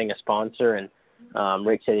 and finding a sponsor. And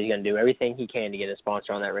Rick said he's going to do everything he can to get a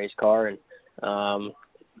sponsor on that race car. And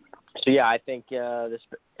I think the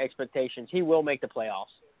expectations, he will make the playoffs.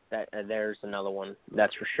 There's another one,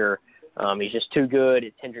 that's for sure. He's just too good.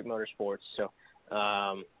 It's Hendrick Motorsports. So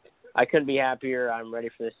I couldn't be happier. I'm ready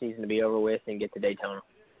for this season to be over with and get to Daytona.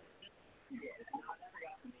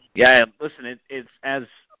 Yeah, listen, it's as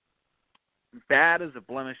bad as a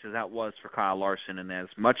blemish as that was for Kyle Larson, and as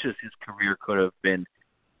much as his career could have been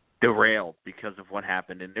derailed because of what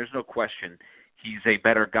happened, and there's no question he's a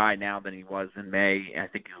better guy now than he was in May. I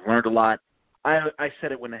think he's learned a lot. I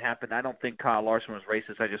said it when it happened. I don't think Kyle Larson was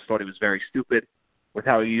racist. I just thought he was very stupid with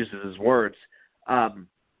how he uses his words.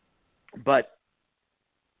 But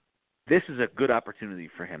this is a good opportunity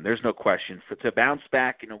for him. There's no question. To bounce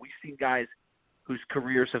back, we've seen guys whose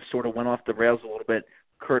careers have sort of went off the rails a little bit.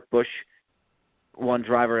 Kurt Busch, one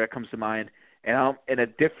driver that comes to mind. And in a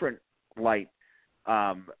different light,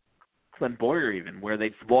 Clint Boyer even, where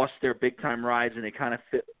they've lost their big-time rides and they kind of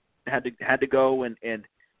had to go and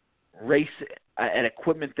race an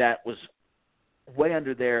equipment that was way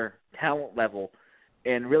under their talent level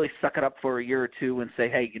and really suck it up for a year or two and say,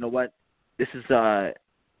 hey, you know what, this is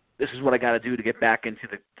what I got to do to get back into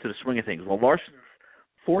the swing of things. Well, Larson's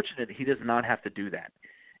fortunate he does not have to do that.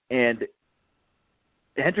 And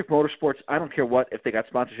Hendrick Motorsports, I don't care if they got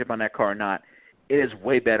sponsorship on that car or not, it is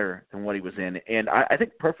way better than what he was in. And I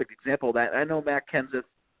think perfect example of that, I know Matt Kenseth,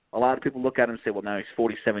 a lot of people look at him and say, well, now he's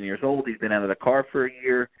 47 years old. He's been out of the car for a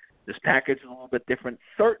year. This package is a little bit different.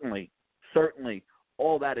 Certainly,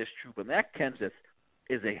 all that is true. But Matt Kenseth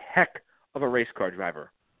is a heck of a race car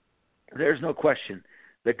driver. There's no question.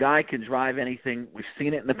 The guy can drive anything. We've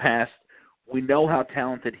seen it in the past. We know how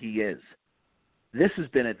talented he is. This has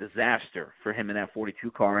been a disaster for him in that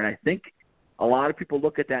 42 car, and I think a lot of people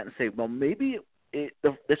look at that and say, well, maybe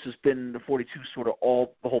this has been the 42 sort of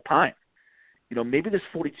the whole time. Maybe this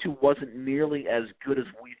 42 wasn't nearly as good as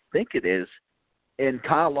we think it is, and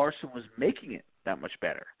Kyle Larson was making it that much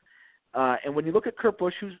better. And when you look at Kurt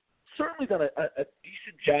Busch, who's certainly done a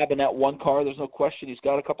decent job in that one car, there's no question. He's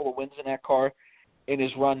got a couple of wins in that car in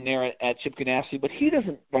his run there at Chip Ganassi, but he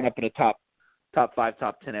doesn't run up in the top 5,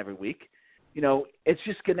 top 10 every week. It's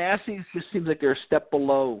just Ganassi just seems like they're a step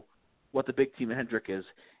below what the big team of Hendrick is.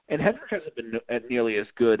 And Hendrick hasn't been nearly as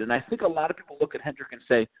good. And I think a lot of people look at Hendrick and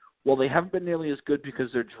say, well, they haven't been nearly as good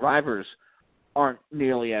because their drivers aren't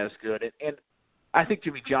nearly as good. And I think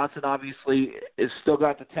Jimmy Johnson obviously is still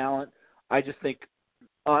got the talent. I just think,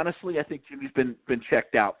 honestly, Jimmy's been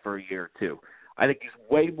checked out for a year or two. I think he's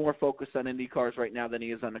way more focused on Indy cars right now than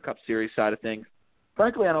he is on the Cup Series side of things.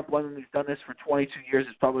 Frankly, I don't blame him. He's done this for 22 years.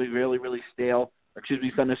 It's probably really, really stale.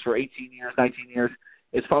 He's done this for 18 years, 19 years.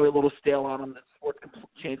 It's probably a little stale on him. The sport's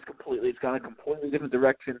changed completely. It's gone a completely different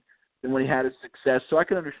direction than when he had his success. So I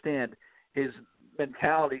can understand his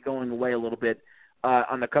mentality going away a little bit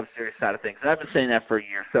on the Cup Series side of things. And I've been saying that for a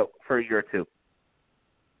year or two.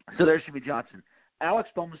 So there's Jimmy Johnson. Alex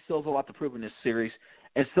Bowman still has a lot to prove in this series,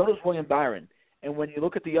 and so does William Byron. And when you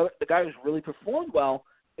look at the guy who's really performed well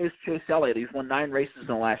is Chase Elliott. He's won 9 races in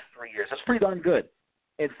the last 3 years. That's pretty darn good.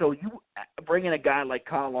 And so you bring in a guy like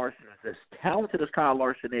Kyle Larson, as talented as Kyle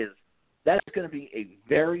Larson is, that's going to be a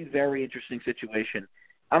very, very interesting situation.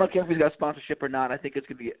 I don't care if he's got sponsorship or not. I think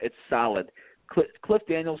it's solid. Cliff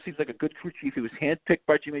Daniels seems like a good crew chief. He was handpicked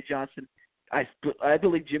by Jimmy Johnson. I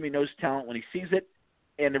believe Jimmy knows talent when he sees it.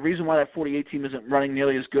 And the reason why that 48 team isn't running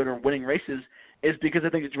nearly as good or winning races is because I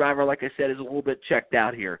think the driver, like I said, is a little bit checked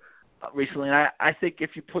out here recently. And I think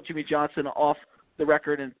if you put Jimmy Johnson off the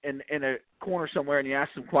record in a corner somewhere and you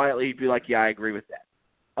ask him quietly, he'd be like, yeah, I agree with that.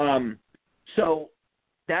 So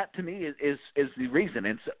that to me is the reason.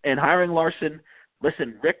 And hiring Larson,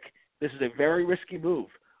 listen, Rick, this is a very risky move.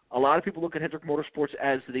 A lot of people look at Hendrick Motorsports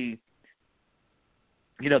as the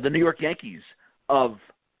New York Yankees of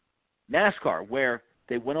NASCAR, where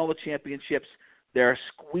they win all the championships. They're a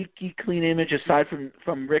squeaky clean image aside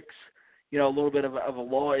from Rick's, a little bit of a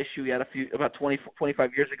law issue he had about 25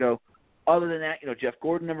 years ago. Other than that, Jeff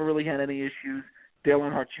Gordon never really had any issues. Dale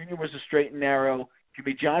Earnhardt Jr. was a straight and narrow.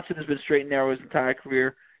 Jimmy Johnson has been straight and narrow his entire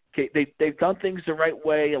career. They've done things the right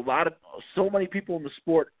way. So many people in the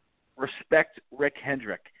sport respect Rick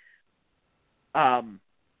Hendrick.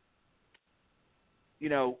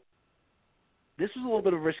 This was a little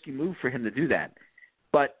bit of a risky move for him to do that.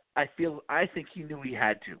 But I think he knew he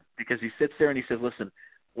had to, because he sits there and he says, listen,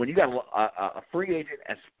 when you got a free agent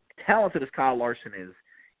as talented as Kyle Larson is,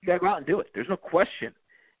 you got to go out and do it. There's no question.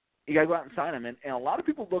 You got to go out and sign him. And a lot of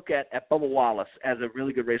people look at Bubba Wallace as a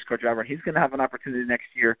really good race car driver. He's going to have an opportunity next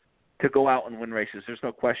year to go out and win races. There's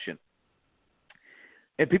no question.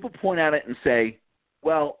 And people point at it and say,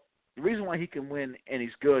 well, the reason why he can win and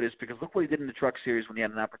he's good is because look what he did in the Truck Series when he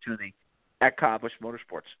had an opportunity at Kyle Busch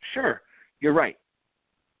Motorsports. Sure, you're right.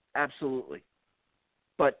 Absolutely.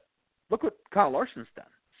 But look what Kyle Larson's done.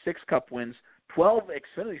 6 Cup wins, 12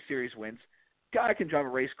 Xfinity Series wins. Guy can drive a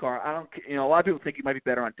race car. A lot of people think he might be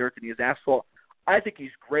better on dirt than he is asphalt. I think he's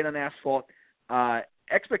great on asphalt.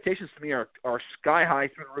 Expectations to me are sky high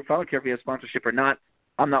through the roof. I don't care if he has sponsorship or not.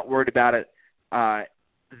 I'm not worried about it.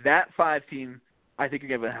 That 5 team, I think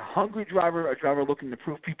you have a hungry driver, a driver looking to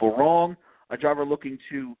prove people wrong, a driver looking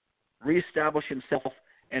to reestablish himself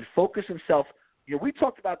and focus himself. We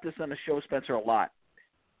talked about this on the show, Spencer, a lot.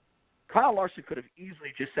 Kyle Larson could have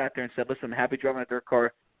easily just sat there and said, listen, I'm happy driving a dirt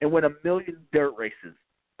car and win 1 million dirt races,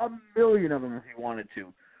 1 million of them if he wanted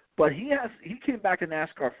to. But he came back to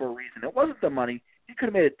NASCAR for a reason. It wasn't the money. He could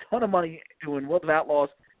have made a ton of money doing World of Outlaws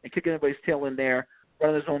and kicking everybody's tail in there,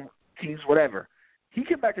 running his own teams, whatever. He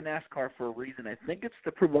came back to NASCAR for a reason. I think it's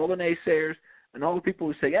to prove all the naysayers and all the people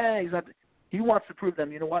who say, he's not. He wants to prove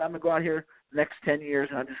them, you know what, I'm going to go out here the next 10 years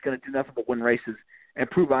and I'm just going to do nothing but win races and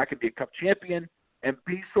prove I can be a Cup champion and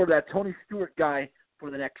be sort of that Tony Stewart guy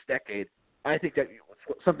for the next decade. I think that's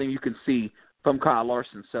something you can see from Kyle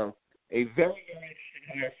Larson. So a very, very interesting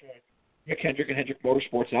hire for Rick Hendrick and Hendrick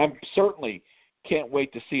Motorsports. And I'm certainly Can't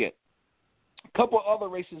wait to see it. A couple other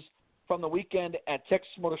races from the weekend at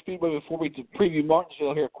Texas Motor Speedway before we preview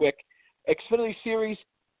Martinsville here quick. Xfinity Series,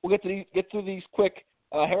 we'll get through these quick.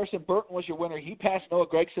 Harrison Burton was your winner. He passed Noah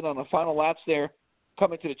Gragson on the final laps there,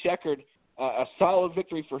 coming to the checkered. A solid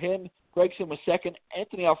victory for him. Gragson was second.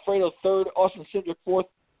 Anthony Alfredo third. Austin Cindric fourth.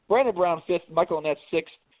 Brandon Brown fifth. Michael Annett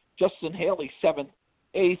sixth. Justin Haley seventh.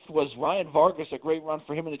 Eighth was Ryan Vargas, a great run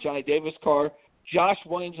for him in the Johnny Davis car. Josh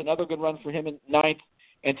Williams, another good run for him in ninth.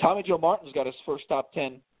 And Tommy Joe Martin's got his first top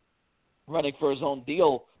 10 running for his own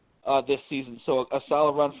deal this season. So a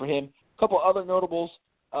solid run for him. A couple other notables.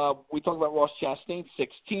 We talked about Ross Chastain,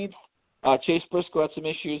 16th. Chase Briscoe had some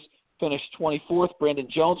issues, finished 24th. Brandon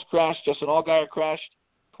Jones crashed. Justin Allgaier crashed,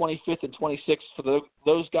 25th and 26th for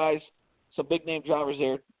those guys. Some big-name drivers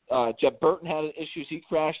there. Jeb Burton had issues. He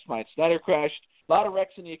crashed. Mike Snyder crashed. A lot of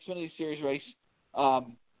wrecks in the Xfinity Series race.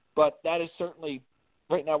 But that is certainly,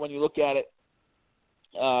 right now when you look at it,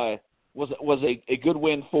 was a good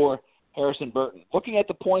win for Harrison Burton. Looking at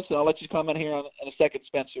the points, and I'll let you comment here in a second,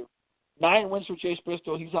 Spencer. 9 wins for Chase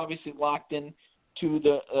Briscoe. He's obviously locked in to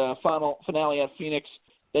the finale at Phoenix.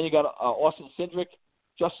 Then you got Austin Cindric,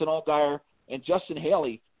 Justin Allgaier, and Justin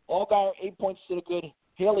Haley. Allgaier 8 points to the good.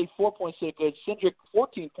 Haley 4 points to the good. Cindric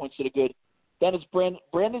 14 points to the good. Then it's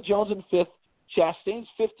Brandon Jones in 5th. Chastain's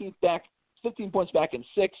 15 points back in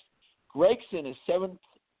 6th. Gragson is 7th,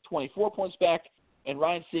 24 points back. And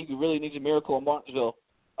Ryan Sieg, who really needs a miracle in Martinsville,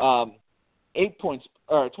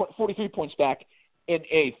 43 points back in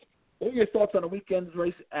 8th. What are your thoughts on the weekend's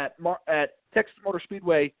race at Texas Motor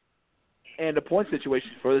Speedway and the point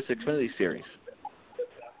situation for this Xfinity Series?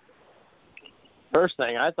 First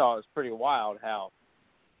thing, I thought it was pretty wild how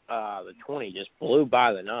the 20 just blew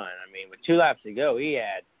by the 9. I mean, with 2 laps to go, he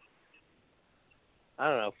had,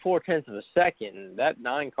 0.4 of a second, and that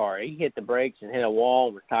 9 car, he hit the brakes and hit a wall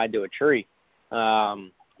and was tied to a tree.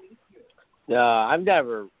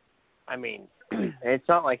 It's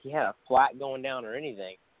not like he had a flat going down or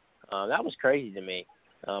anything. That was crazy to me.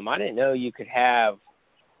 I didn't know you could have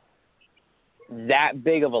that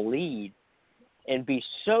big of a lead and be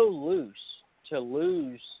so loose to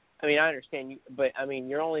lose. I mean, I understand,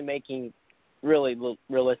 you're only making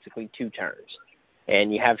realistically 2 turns,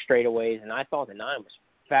 and you have straightaways, and I thought the 9 was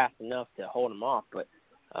fast enough to hold him off. But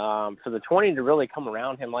for the 20 to really come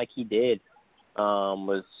around him like he did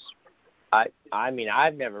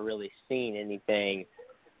I've never really seen anything,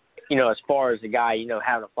 as far as the guy,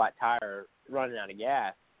 having a flat tire running out of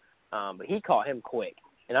gas. But he caught him quick,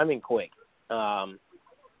 and I mean quick.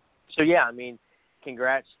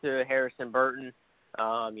 Congrats to Harrison Burton.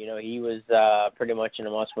 He was pretty much in a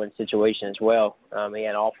must-win situation as well. He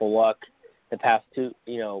had awful luck the past 2,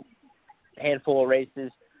 handful of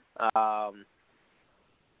races. As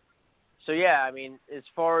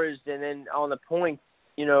far as, and then on the points,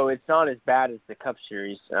 it's not as bad as the Cup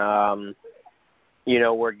Series, where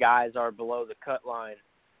guys are below the cut line.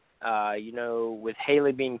 With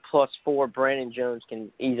Haley being +4, Brandon Jones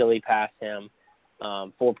can easily pass him.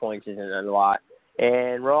 4 points isn't a lot.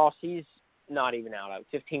 And Ross, he's not even out of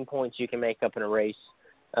 15 points you can make up in a race.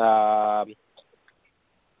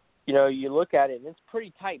 You look at it, and it's a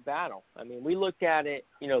pretty tight battle. I mean, we looked at it,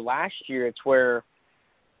 last year, it's where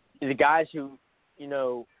the guys who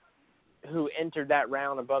entered that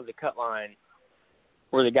round above the cut line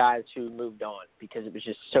were the guys who moved on because it was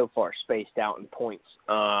just so far spaced out in points.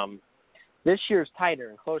 This year's tighter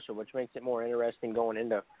and closer, which makes it more interesting going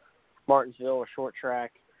into Martinsville or short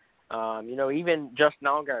track. Even Justin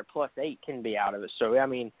Allgaier +8 can be out of it. So,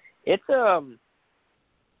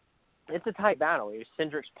 it's a tight battle.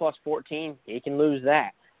 Cindric's +14, he can lose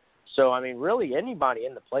that. So, really anybody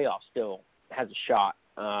in the playoffs still has a shot.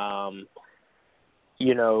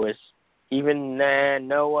 It's even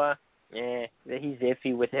Noah, he's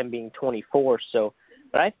iffy with him being 24. So,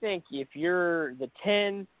 but I think if you're the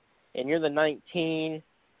 10 and you're the 19,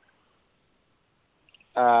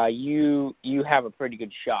 you have a pretty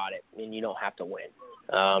good shot at, and you don't have to win.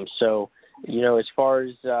 As far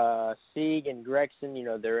as Sieg and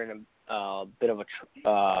Gragson, they're in a bit of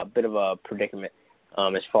a predicament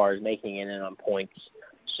as far as making it in on points.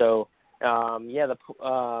 So.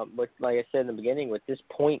 Like I said in the beginning, with this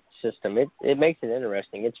point system, it makes it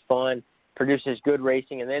interesting. It's fun, produces good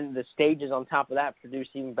racing, and then the stages on top of that produce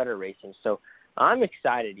even better racing. So I'm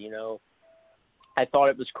excited. I thought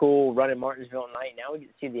it was cool running Martinsville at night. Now we get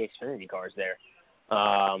to see the Xfinity cars there.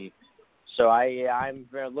 So I'm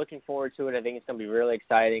looking forward to it. I think it's going to be really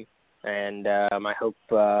exciting, and I hope,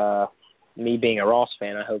 me being a Ross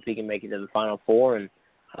fan, I hope he can make it to the Final Four, and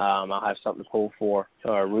I'll have something to pull for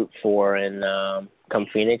or root for and come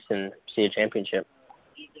Phoenix and see a championship.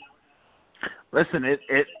 Listen,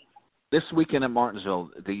 this weekend at Martinsville,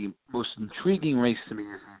 the most intriguing race to me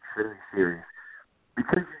is the Xfinity Series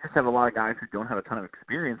because you just have a lot of guys who don't have a ton of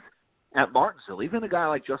experience at Martinsville. Even a guy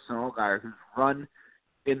like Justin Allgaier, who's run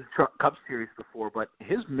in Cup Series before, but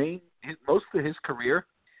most of his career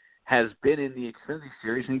has been in the Xfinity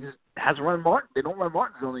Series, and he just hasn't run They don't run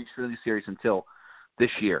Martinsville in the Xfinity Series until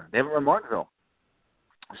this year. They haven't run Martinsville.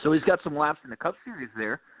 So he's got some laps in the Cup Series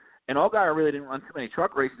there, and Allgaier really didn't run too many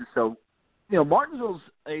truck races, so Martinsville's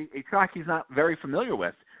a track he's not very familiar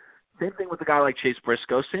with. Same thing with a guy like Chase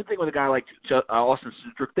Briscoe. Same thing with a guy like Austin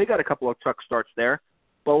Cindric. They got a couple of truck starts there,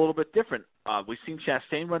 but a little bit different. We've seen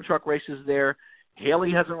Chastain run truck races there.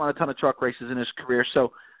 Haley hasn't run a ton of truck races in his career.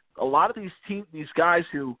 So a lot of these guys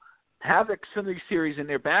who have the Xfinity Series in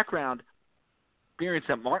their background experience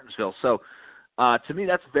at Martinsville. So to me,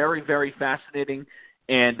 that's very, very fascinating,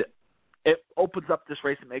 and it opens up this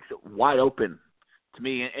race and makes it wide open to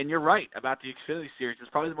me. And you're right about the Xfinity Series. It's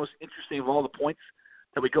probably the most interesting of all the points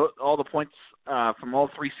from all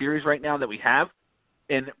three series right now that we have.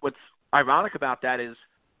 And what's ironic about that is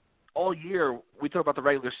all year we talk about the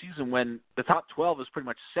regular season when the top 12 is pretty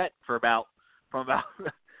much set from about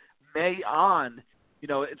May on.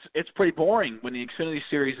 It's pretty boring when the Xfinity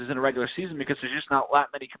Series is in a regular season because there's just not that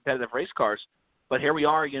many competitive race cars. But here we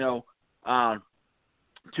are,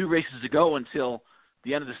 2 races to go until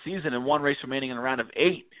the end of the season and 1 race remaining in a round of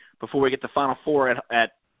 8 before we get the Final Four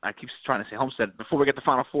at I keep trying to say Homestead, before we get the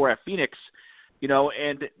Final Four at Phoenix,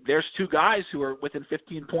 and there's 2 guys who are within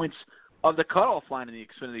 15 points of the cutoff line in the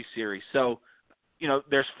Xfinity Series. So,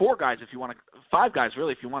 there's 4 guys 5 guys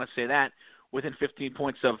really, if you want to say that, within 15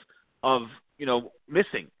 points of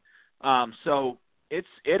missing. So it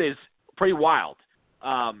is pretty wild.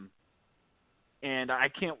 And I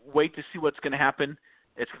can't wait to see what's going to happen.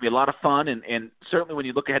 It's going to be a lot of fun, and certainly when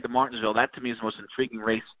you look ahead to Martinsville, that to me is the most intriguing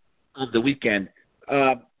race of the weekend.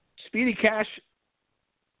 Speedy Cash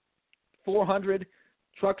 400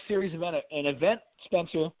 Truck Series event, an event,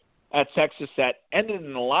 Spencer, at Texas that ended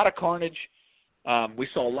in a lot of carnage. We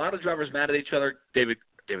saw a lot of drivers mad at each other.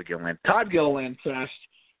 Todd Gilliland crashed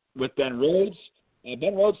with Ben Rhodes.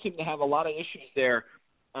 Ben Rhodes seemed to have a lot of issues there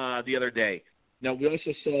the other day. Now, we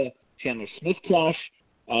also saw Chandler Smith crash.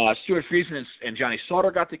 Stuart Friesen and Johnny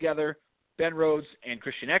Sauter got together, Ben Rhodes and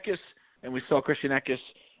Christian Eckes, and we saw Christian Eckes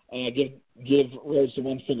give Rhodes the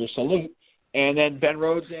one-finger salute. And then Ben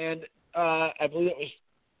Rhodes and I believe it was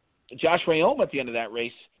Josh Rayom at the end of that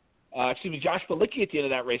race. Josh Balicki at the end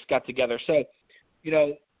of that race got together. So,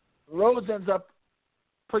 Rhodes ends up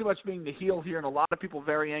pretty much being the heel here, and a lot of people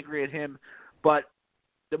very angry at him. But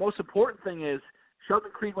the most important thing is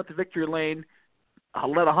Sheldon Creed went to victory lane,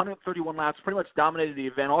 led 131 laps, pretty much dominated the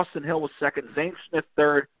event. Austin Hill was second, Zane Smith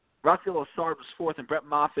third, Rafael Osard was fourth, and Brett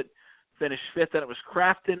Moffitt finished fifth. Then it was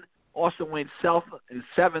Crafton, Austin Wayne Self in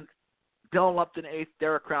seventh, Dylan Lupton eighth,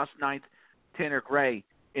 Derek Kraus ninth, Tanner Gray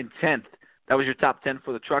in 10th. That was your top 10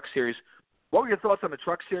 for the Truck Series. What were your thoughts on the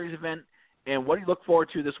Truck Series event, and what do you look forward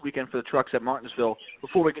to this weekend for the trucks at Martinsville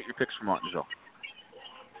before we get your picks for Martinsville?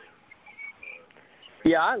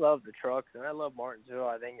 Yeah, I love the trucks, and I love Martinsville.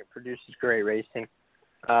 I think it produces great racing,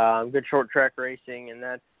 good short track racing, and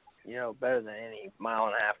that's, better than any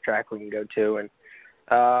mile-and-a-half track we can go to. And,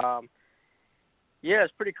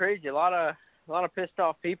 it's pretty crazy. A lot of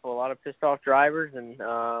pissed-off people, a lot of pissed-off drivers, and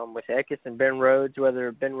with Eckes and Ben Rhodes,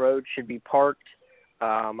 whether Ben Rhodes should be parked.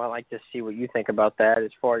 I'd like to see what you think about that as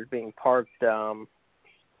far as being parked.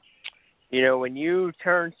 When you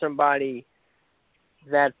turn somebody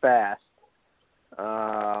that fast,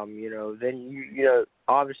 then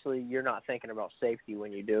obviously you're not thinking about safety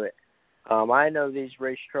when you do it. I know these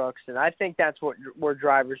race trucks, and I think that's where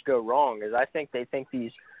drivers go wrong, is I think they think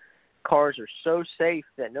these cars are so safe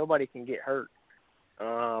that nobody can get hurt.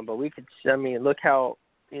 But look how,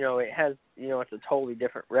 it has, it's a totally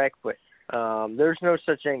different wreck, but there's no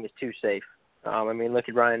such thing as too safe. Look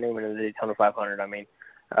at Ryan Newman in the Daytona 500.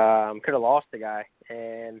 Could have lost the guy.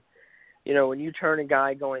 And, when you turn a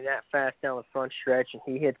guy going that fast down the front stretch and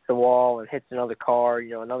he hits the wall and hits another car,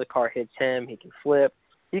 another car hits him, he can flip,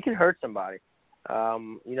 he can hurt somebody.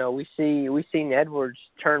 We seen Edwards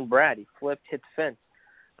turn Brad. He flipped, hit the fence.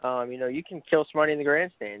 You can kill somebody in the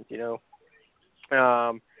grandstands,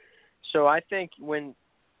 So I think when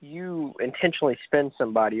you intentionally spin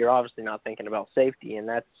somebody, you're obviously not thinking about safety, and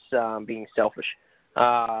that's being selfish.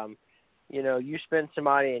 You spin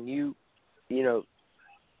somebody and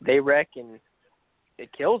they wreck and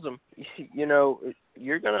it kills them.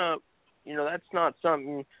 You're gonna, that's not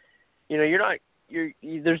something.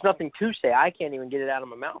 There's nothing to say. I can't even get it out of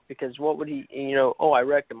my mouth because what would he? I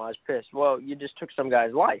wrecked him. I was pissed. Well, you just took some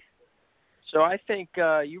guy's life. So I think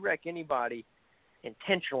you wreck anybody.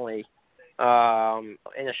 intentionally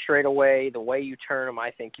in a straightaway, the way you turn them,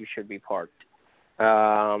 I think you should be parked.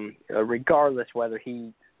 Regardless whether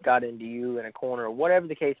he got into you in a corner or whatever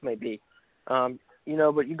the case may be. But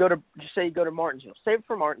you go to, just say you go to Martinsville. Save it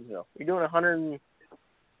for Martinsville. You're doing 100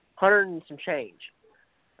 and some change.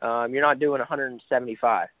 You're not doing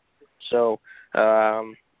 175. So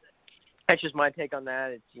that's just my take on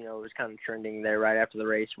that. It's, it was kind of trending there right after the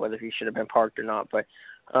race, whether he should have been parked or not. But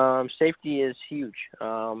safety is huge.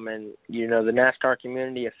 And, the NASCAR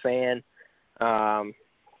community, a fan,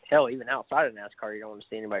 hell, even outside of NASCAR, you don't want to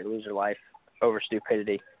see anybody lose their life over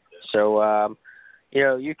stupidity. So,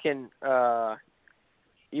 you can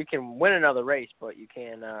win another race, but you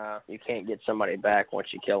can't get somebody back once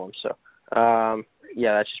you kill them. So,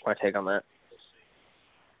 that's just my take on that.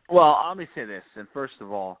 Well, let me say this. And first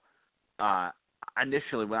of all,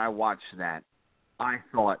 initially when I watched that, I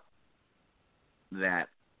thought that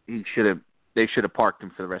they should have parked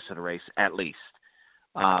him for the rest of the race at least.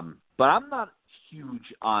 But I'm not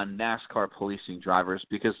huge on NASCAR policing drivers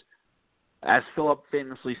because, as Philip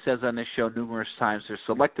famously says on this show numerous times, they're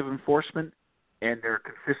selective enforcement and they're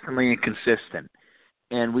consistently inconsistent.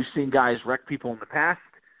 And we've seen guys wreck people in the past.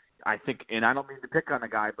 I think, and I don't mean to pick on the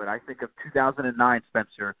guy, but I think of 2009,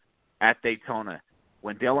 Spencer, at Daytona,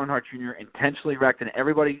 when Dale Earnhardt Jr. intentionally wrecked, and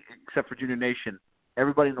everybody except for Junior Nation,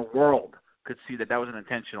 everybody in the world could see that was an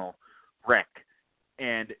intentional wreck.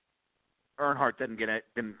 And Earnhardt didn't get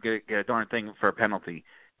a darn thing for a penalty.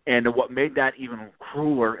 And what made that even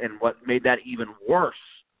crueler and what made that even worse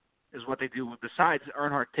is what they do besides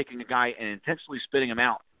Earnhardt taking a guy and intentionally spitting him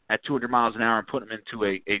out at 200 miles an hour and putting him into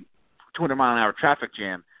a 200-mile-an-hour traffic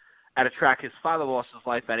jam at a track his father lost his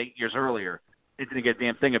life at 8 years earlier. He didn't get a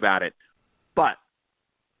damn thing about it. But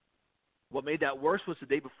what made that worse was the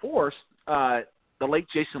day before, the late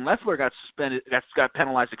Jason Leffler got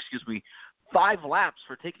penalized, 5 laps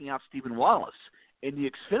for taking out Stephen Wallace in the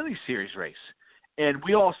Xfinity Series race. And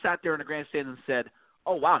we all sat there in the grandstand and said,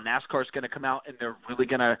 oh, wow, NASCAR's going to come out and they're really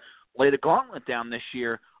going to lay the gauntlet down this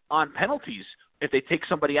year on penalties. If they take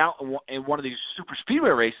somebody out in one of these super speedway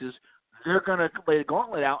races, they're going to lay the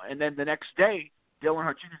gauntlet out. And then the next day, Dale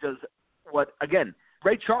Earnhardt Jr. does what, again,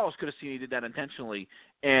 Ray Charles could have seen he did that intentionally,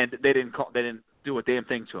 and they didn't do a damn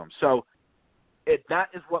thing to him. So that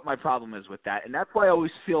is what my problem is with that. And that's why I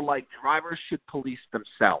always feel like drivers should police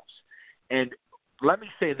themselves. And let me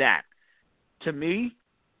say that. To me,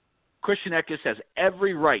 Christian Eckes has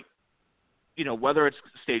every right, whether it's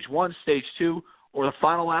stage 1, stage 2, or the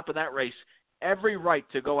final lap of that race, every right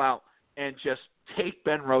to go out and just take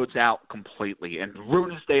Ben Rhodes out completely and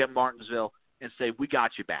ruin his day at Martinsville and say, we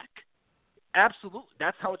got you back. Absolutely.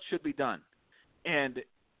 That's how it should be done. And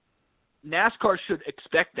NASCAR should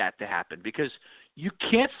expect that to happen because you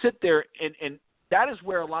can't sit there and that is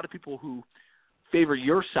where a lot of people who favor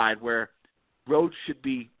your side, where Rhodes should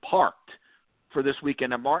be parked for this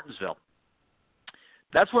weekend at Martinsville.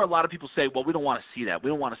 That's where a lot of people say, well, we don't want to see that. We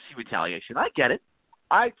don't want to see retaliation. I get it.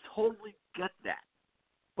 I totally get that.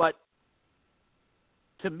 But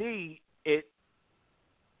to me,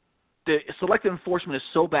 the selective enforcement is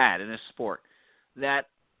so bad in this sport that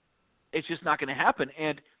it's just not going to happen.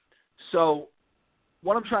 And so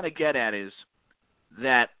what I'm trying to get at is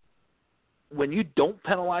that when you don't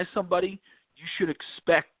penalize somebody, you should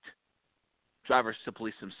expect drivers to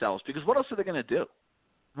police themselves, because what else are they going to do?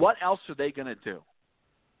 What else are they going to do?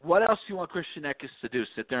 What else do you want Christian Eckes to do?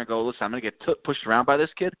 Sit there and go, listen, I'm going to get pushed around by this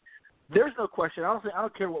kid? There's no question. I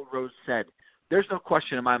don't care what Rose said. There's no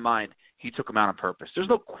question in my mind he took him out on purpose. There's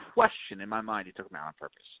no question in my mind he took him out on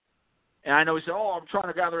purpose. And I know he said, I'm trying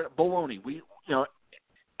to gather baloney.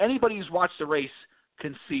 Anybody who's watched the race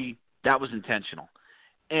can see that was intentional.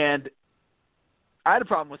 And I had a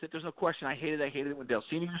problem with it. There's no question. I hated it when Dale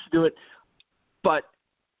Sr. used to do it. But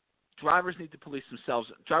drivers need to police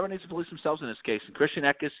themselves. Driver needs to police themselves in this case. And Christian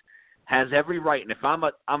Eckes has every right. And if I'm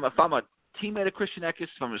a teammate of Christian Eckes, if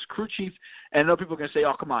I'm his crew chief, and I know people are going to say,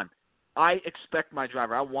 oh, come on. I expect my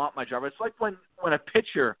driver. I want my driver. It's like when a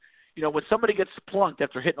pitcher, when somebody gets plunked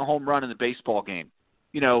after hitting a home run in the baseball game.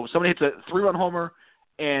 Somebody hits a 3-run homer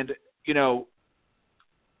and,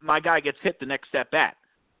 my guy gets hit the next at bat.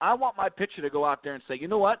 I want my pitcher to go out there and say, you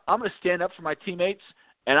know what? I'm going to stand up for my teammates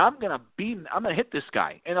and I'm going to hit this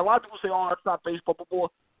guy. And a lot of people say, oh, that's not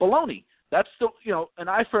baseball. Baloney. That's still, an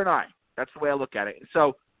eye for an eye. That's the way I look at it.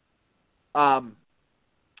 So,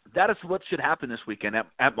 that is what should happen this weekend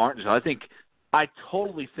at Martinsville. I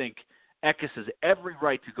totally think Eckes has every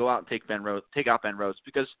right to go out and take out Ben Rhodes,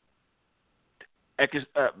 because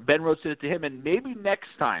Ben Rhodes did it to him. And maybe next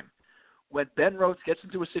time when Ben Rhodes gets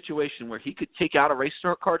into a situation where he could take out a race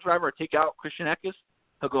car driver or take out Christian Eckes,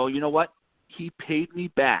 he'll go, you know what? he paid me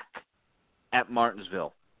back at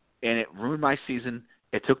Martinsville, and it ruined my season.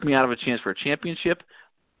 It took me out of a chance for a championship.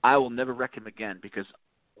 I will never wreck him again because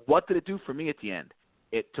what did it do for me at the end?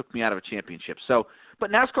 It took me out of a championship. So,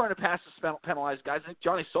 but NASCAR in the past has penalized guys. I think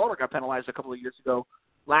Johnny Sauter got penalized a couple of years ago,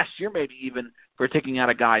 last year maybe even, for taking out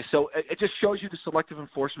a guy. So it just shows you the selective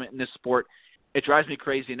enforcement in this sport. It drives me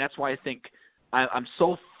crazy, and that's why I think I'm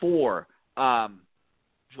so for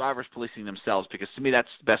drivers policing themselves, because to me that's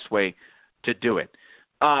the best way to do it.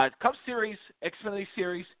 Cup Series, Xfinity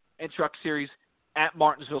Series, and Truck Series at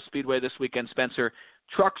Martinsville Speedway this weekend, Spencer.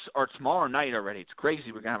 Trucks are tomorrow night already. It's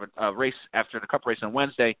crazy. We're going to have a race after the Cup race on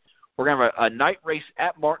Wednesday. We're going to have a night race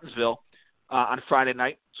at Martinsville on Friday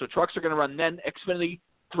night. So trucks are going to run then Xfinity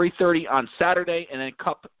 3:30 on Saturday, and then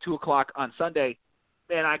Cup 2 o'clock on Sunday.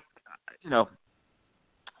 Man,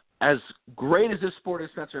 as great as this sport is,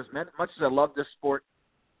 Spencer, as much as I love this sport,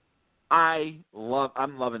 I'm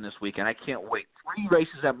loving this weekend. I can't wait. 3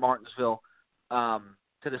 races at Martinsville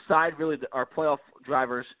to decide really our playoff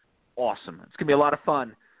drivers. Awesome. It's going to be a lot of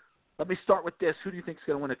fun. Let me start with this. Who do you think is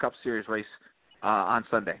going to win the Cup Series race on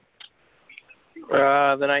Sunday?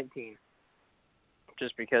 The 19.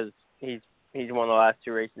 Just because he's won the last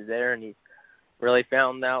 2 races there, and he's really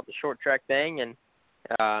found out the short track thing, and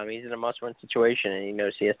he's in a must-win situation, and he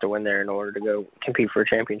knows he has to win there in order to go compete for a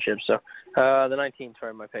championship. So the 19 is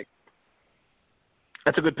probably my pick.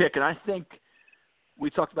 That's a good pick, and I think we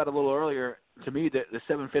talked about it a little earlier. To me, the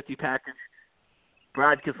 750 package,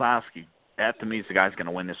 Brad Keselowski, that to me is the guy's going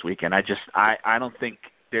to win this weekend. I don't think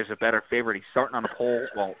there's a better favorite. He's starting on the pole,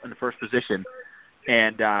 in the first position,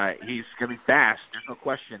 and he's going to be fast. There's no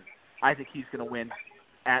question. I think he's going to win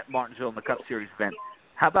at Martinsville in the Cup Series event.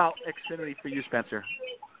 How about Xfinity for you, Spencer?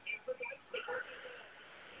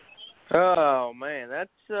 Oh, man, that's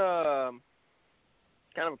kind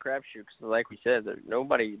of a crapshoot because, like we said,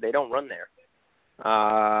 they don't run there.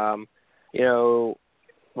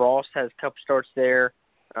 Ross has Cup starts there.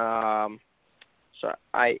 So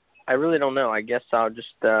I really don't know. I guess I'll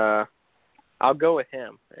just I'll go with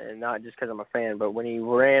him, and not just because I'm a fan, but when he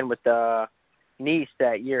ran with Nice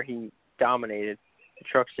that year, he dominated the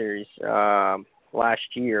Truck Series. Last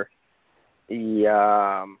year, he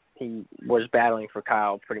was battling for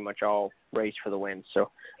Kyle pretty much all race for the win. So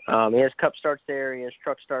he has Cup starts there, he has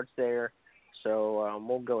Truck starts there. So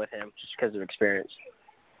we'll go with him just because of experience.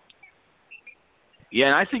 Yeah,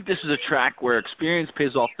 and I think this is a track where experience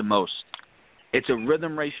pays off the most. It's a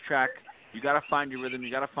rhythm racetrack. You got to find your rhythm. You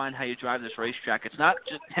got to find how you drive this racetrack. It's not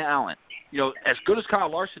just talent. As good as Kyle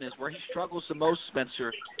Larson is, where he struggles the most,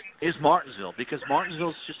 Spencer, is Martinsville, because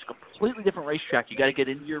Martinsville is just a completely different racetrack. You got to get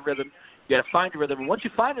into your rhythm. You got to find your rhythm. And once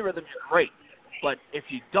you find the rhythm, you're great. But if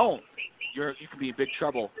you don't, you can be in big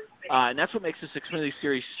trouble. And that's what makes this Xfinity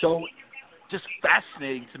Series so just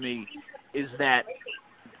fascinating to me, is that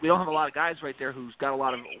we don't have a lot of guys right there who's got a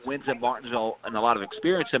lot of wins at Martinsville and a lot of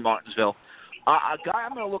experience in Martinsville. A guy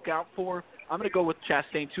I'm going to look out for, I'm going to go with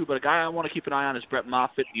Chastain too, but a guy I want to keep an eye on is Brett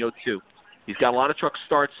Moffitt in the O2. He's got a lot of truck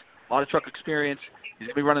starts, a lot of truck experience. He's going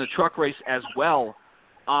to be running the truck race as well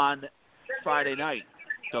on Friday night.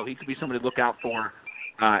 So he could be somebody to look out for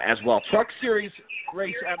as well. Truck Series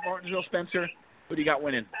race at Martinsville, Spencer. Who do you got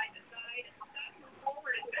winning?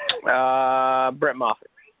 Brett Moffitt.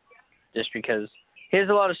 Just because he has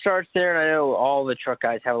a lot of starts there, and I know all the truck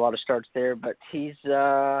guys have a lot of starts there, but he's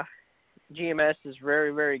GMS is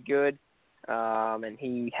very, very good, and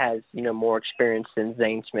he has, more experience than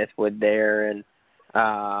Zane Smith would there, and,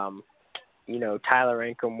 Tyler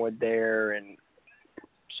Ankrum would there, and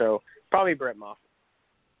so probably Brett Moffitt.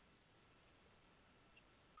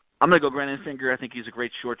 I'm going to go Brandon Finger. I think he's a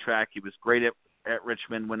great short track. He was great at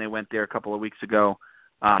Richmond when they went there a couple of weeks ago.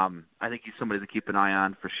 I think he's somebody to keep an eye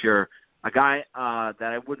on for sure. A guy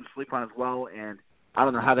that I wouldn't sleep on as well, and I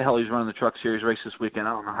don't know how the hell he's running the Truck Series race this weekend.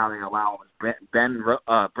 I don't know how they allow him.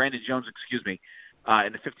 Brandon Jones,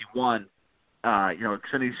 in the 51,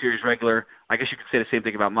 Xfinity Series regular. I guess you could say the same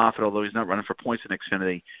thing about Moffitt, although he's not running for points in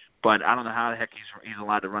Xfinity. But I don't know how the heck he's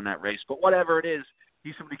allowed to run that race. But whatever it is,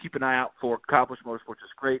 he's somebody to keep an eye out for. Busch Motorsports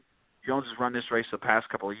is great. Jones has run this race the past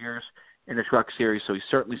couple of years in the Truck Series, so he's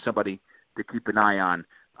certainly somebody to keep an eye on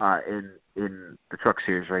in the Truck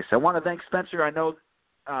Series race. I want to thank Spencer. I know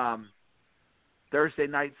Thursday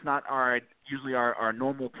night's not usually our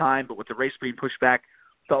normal time, but with the race being pushed back,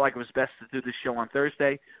 felt like it was best to do this show on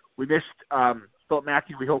Thursday. We missed Philip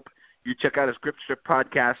Matthew. We hope you check out his Grip Strip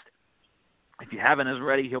podcast. If you haven't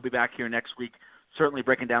already, he'll be back here next week, certainly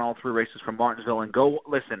breaking down all 3 races from Martinsville. And go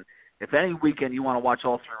listen. If any weekend you want to watch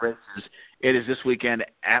all 3 races, it is this weekend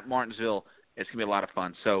at Martinsville. It's going to be a lot of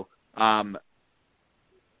fun. So,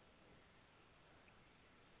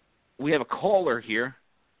 we have a caller here.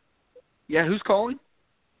 Yeah, who's calling?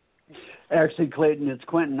 Actually, Clayton, it's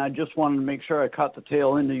Quentin. I just wanted to make sure I caught the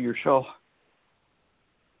tail end of your show.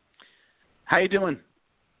 How you doing?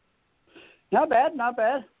 Not bad, not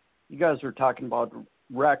bad. You guys were talking about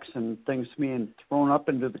wrecks and things being thrown up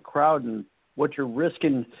into the crowd and what you're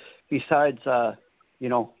risking besides,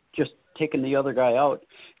 just taking the other guy out.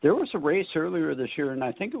 There was a race earlier this year, and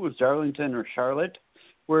I think it was Darlington or Charlotte,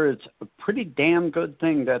 where it's a pretty damn good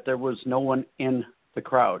thing that there was no one in the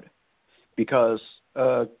crowd, because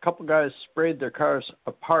a couple guys sprayed their cars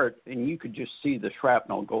apart, and you could just see the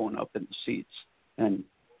shrapnel going up in the seats. And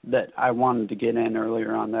that I wanted to get in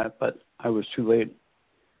earlier on that, but I was too late.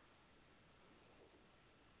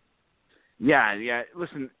 Yeah.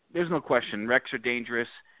 Listen, there's no question. Wrecks are dangerous,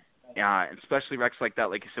 especially wrecks like that.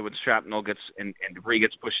 Like you said, when shrapnel gets and debris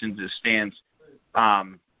gets pushed into the stands,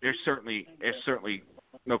 there's certainly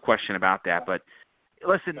no question about that. But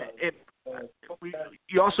listen,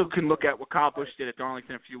 you also can look at what Kyle Busch did at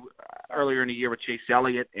Darlington earlier in the year with Chase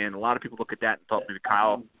Elliott, and a lot of people look at that and thought maybe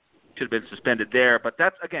Kyle should have been suspended there. But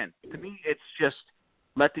that's, again, to me, it's just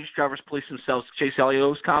let these drivers police themselves. Chase Elliott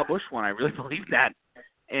owes Kyle Busch one. I really believe that.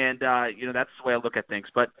 And, that's the way I look at things.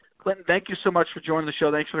 But, Clinton, thank you so much for joining the show.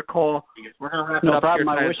 Thanks for the call. We're going to wrap it up. No problem.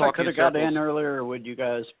 Here I wish I could have got in earlier with you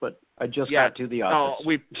guys, but I just got to the office.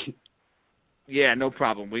 Yeah, no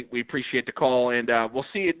problem. We appreciate the call, and we'll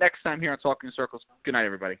see you next time here on Talking Circles. Good night,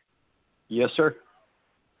 everybody. Yes, sir.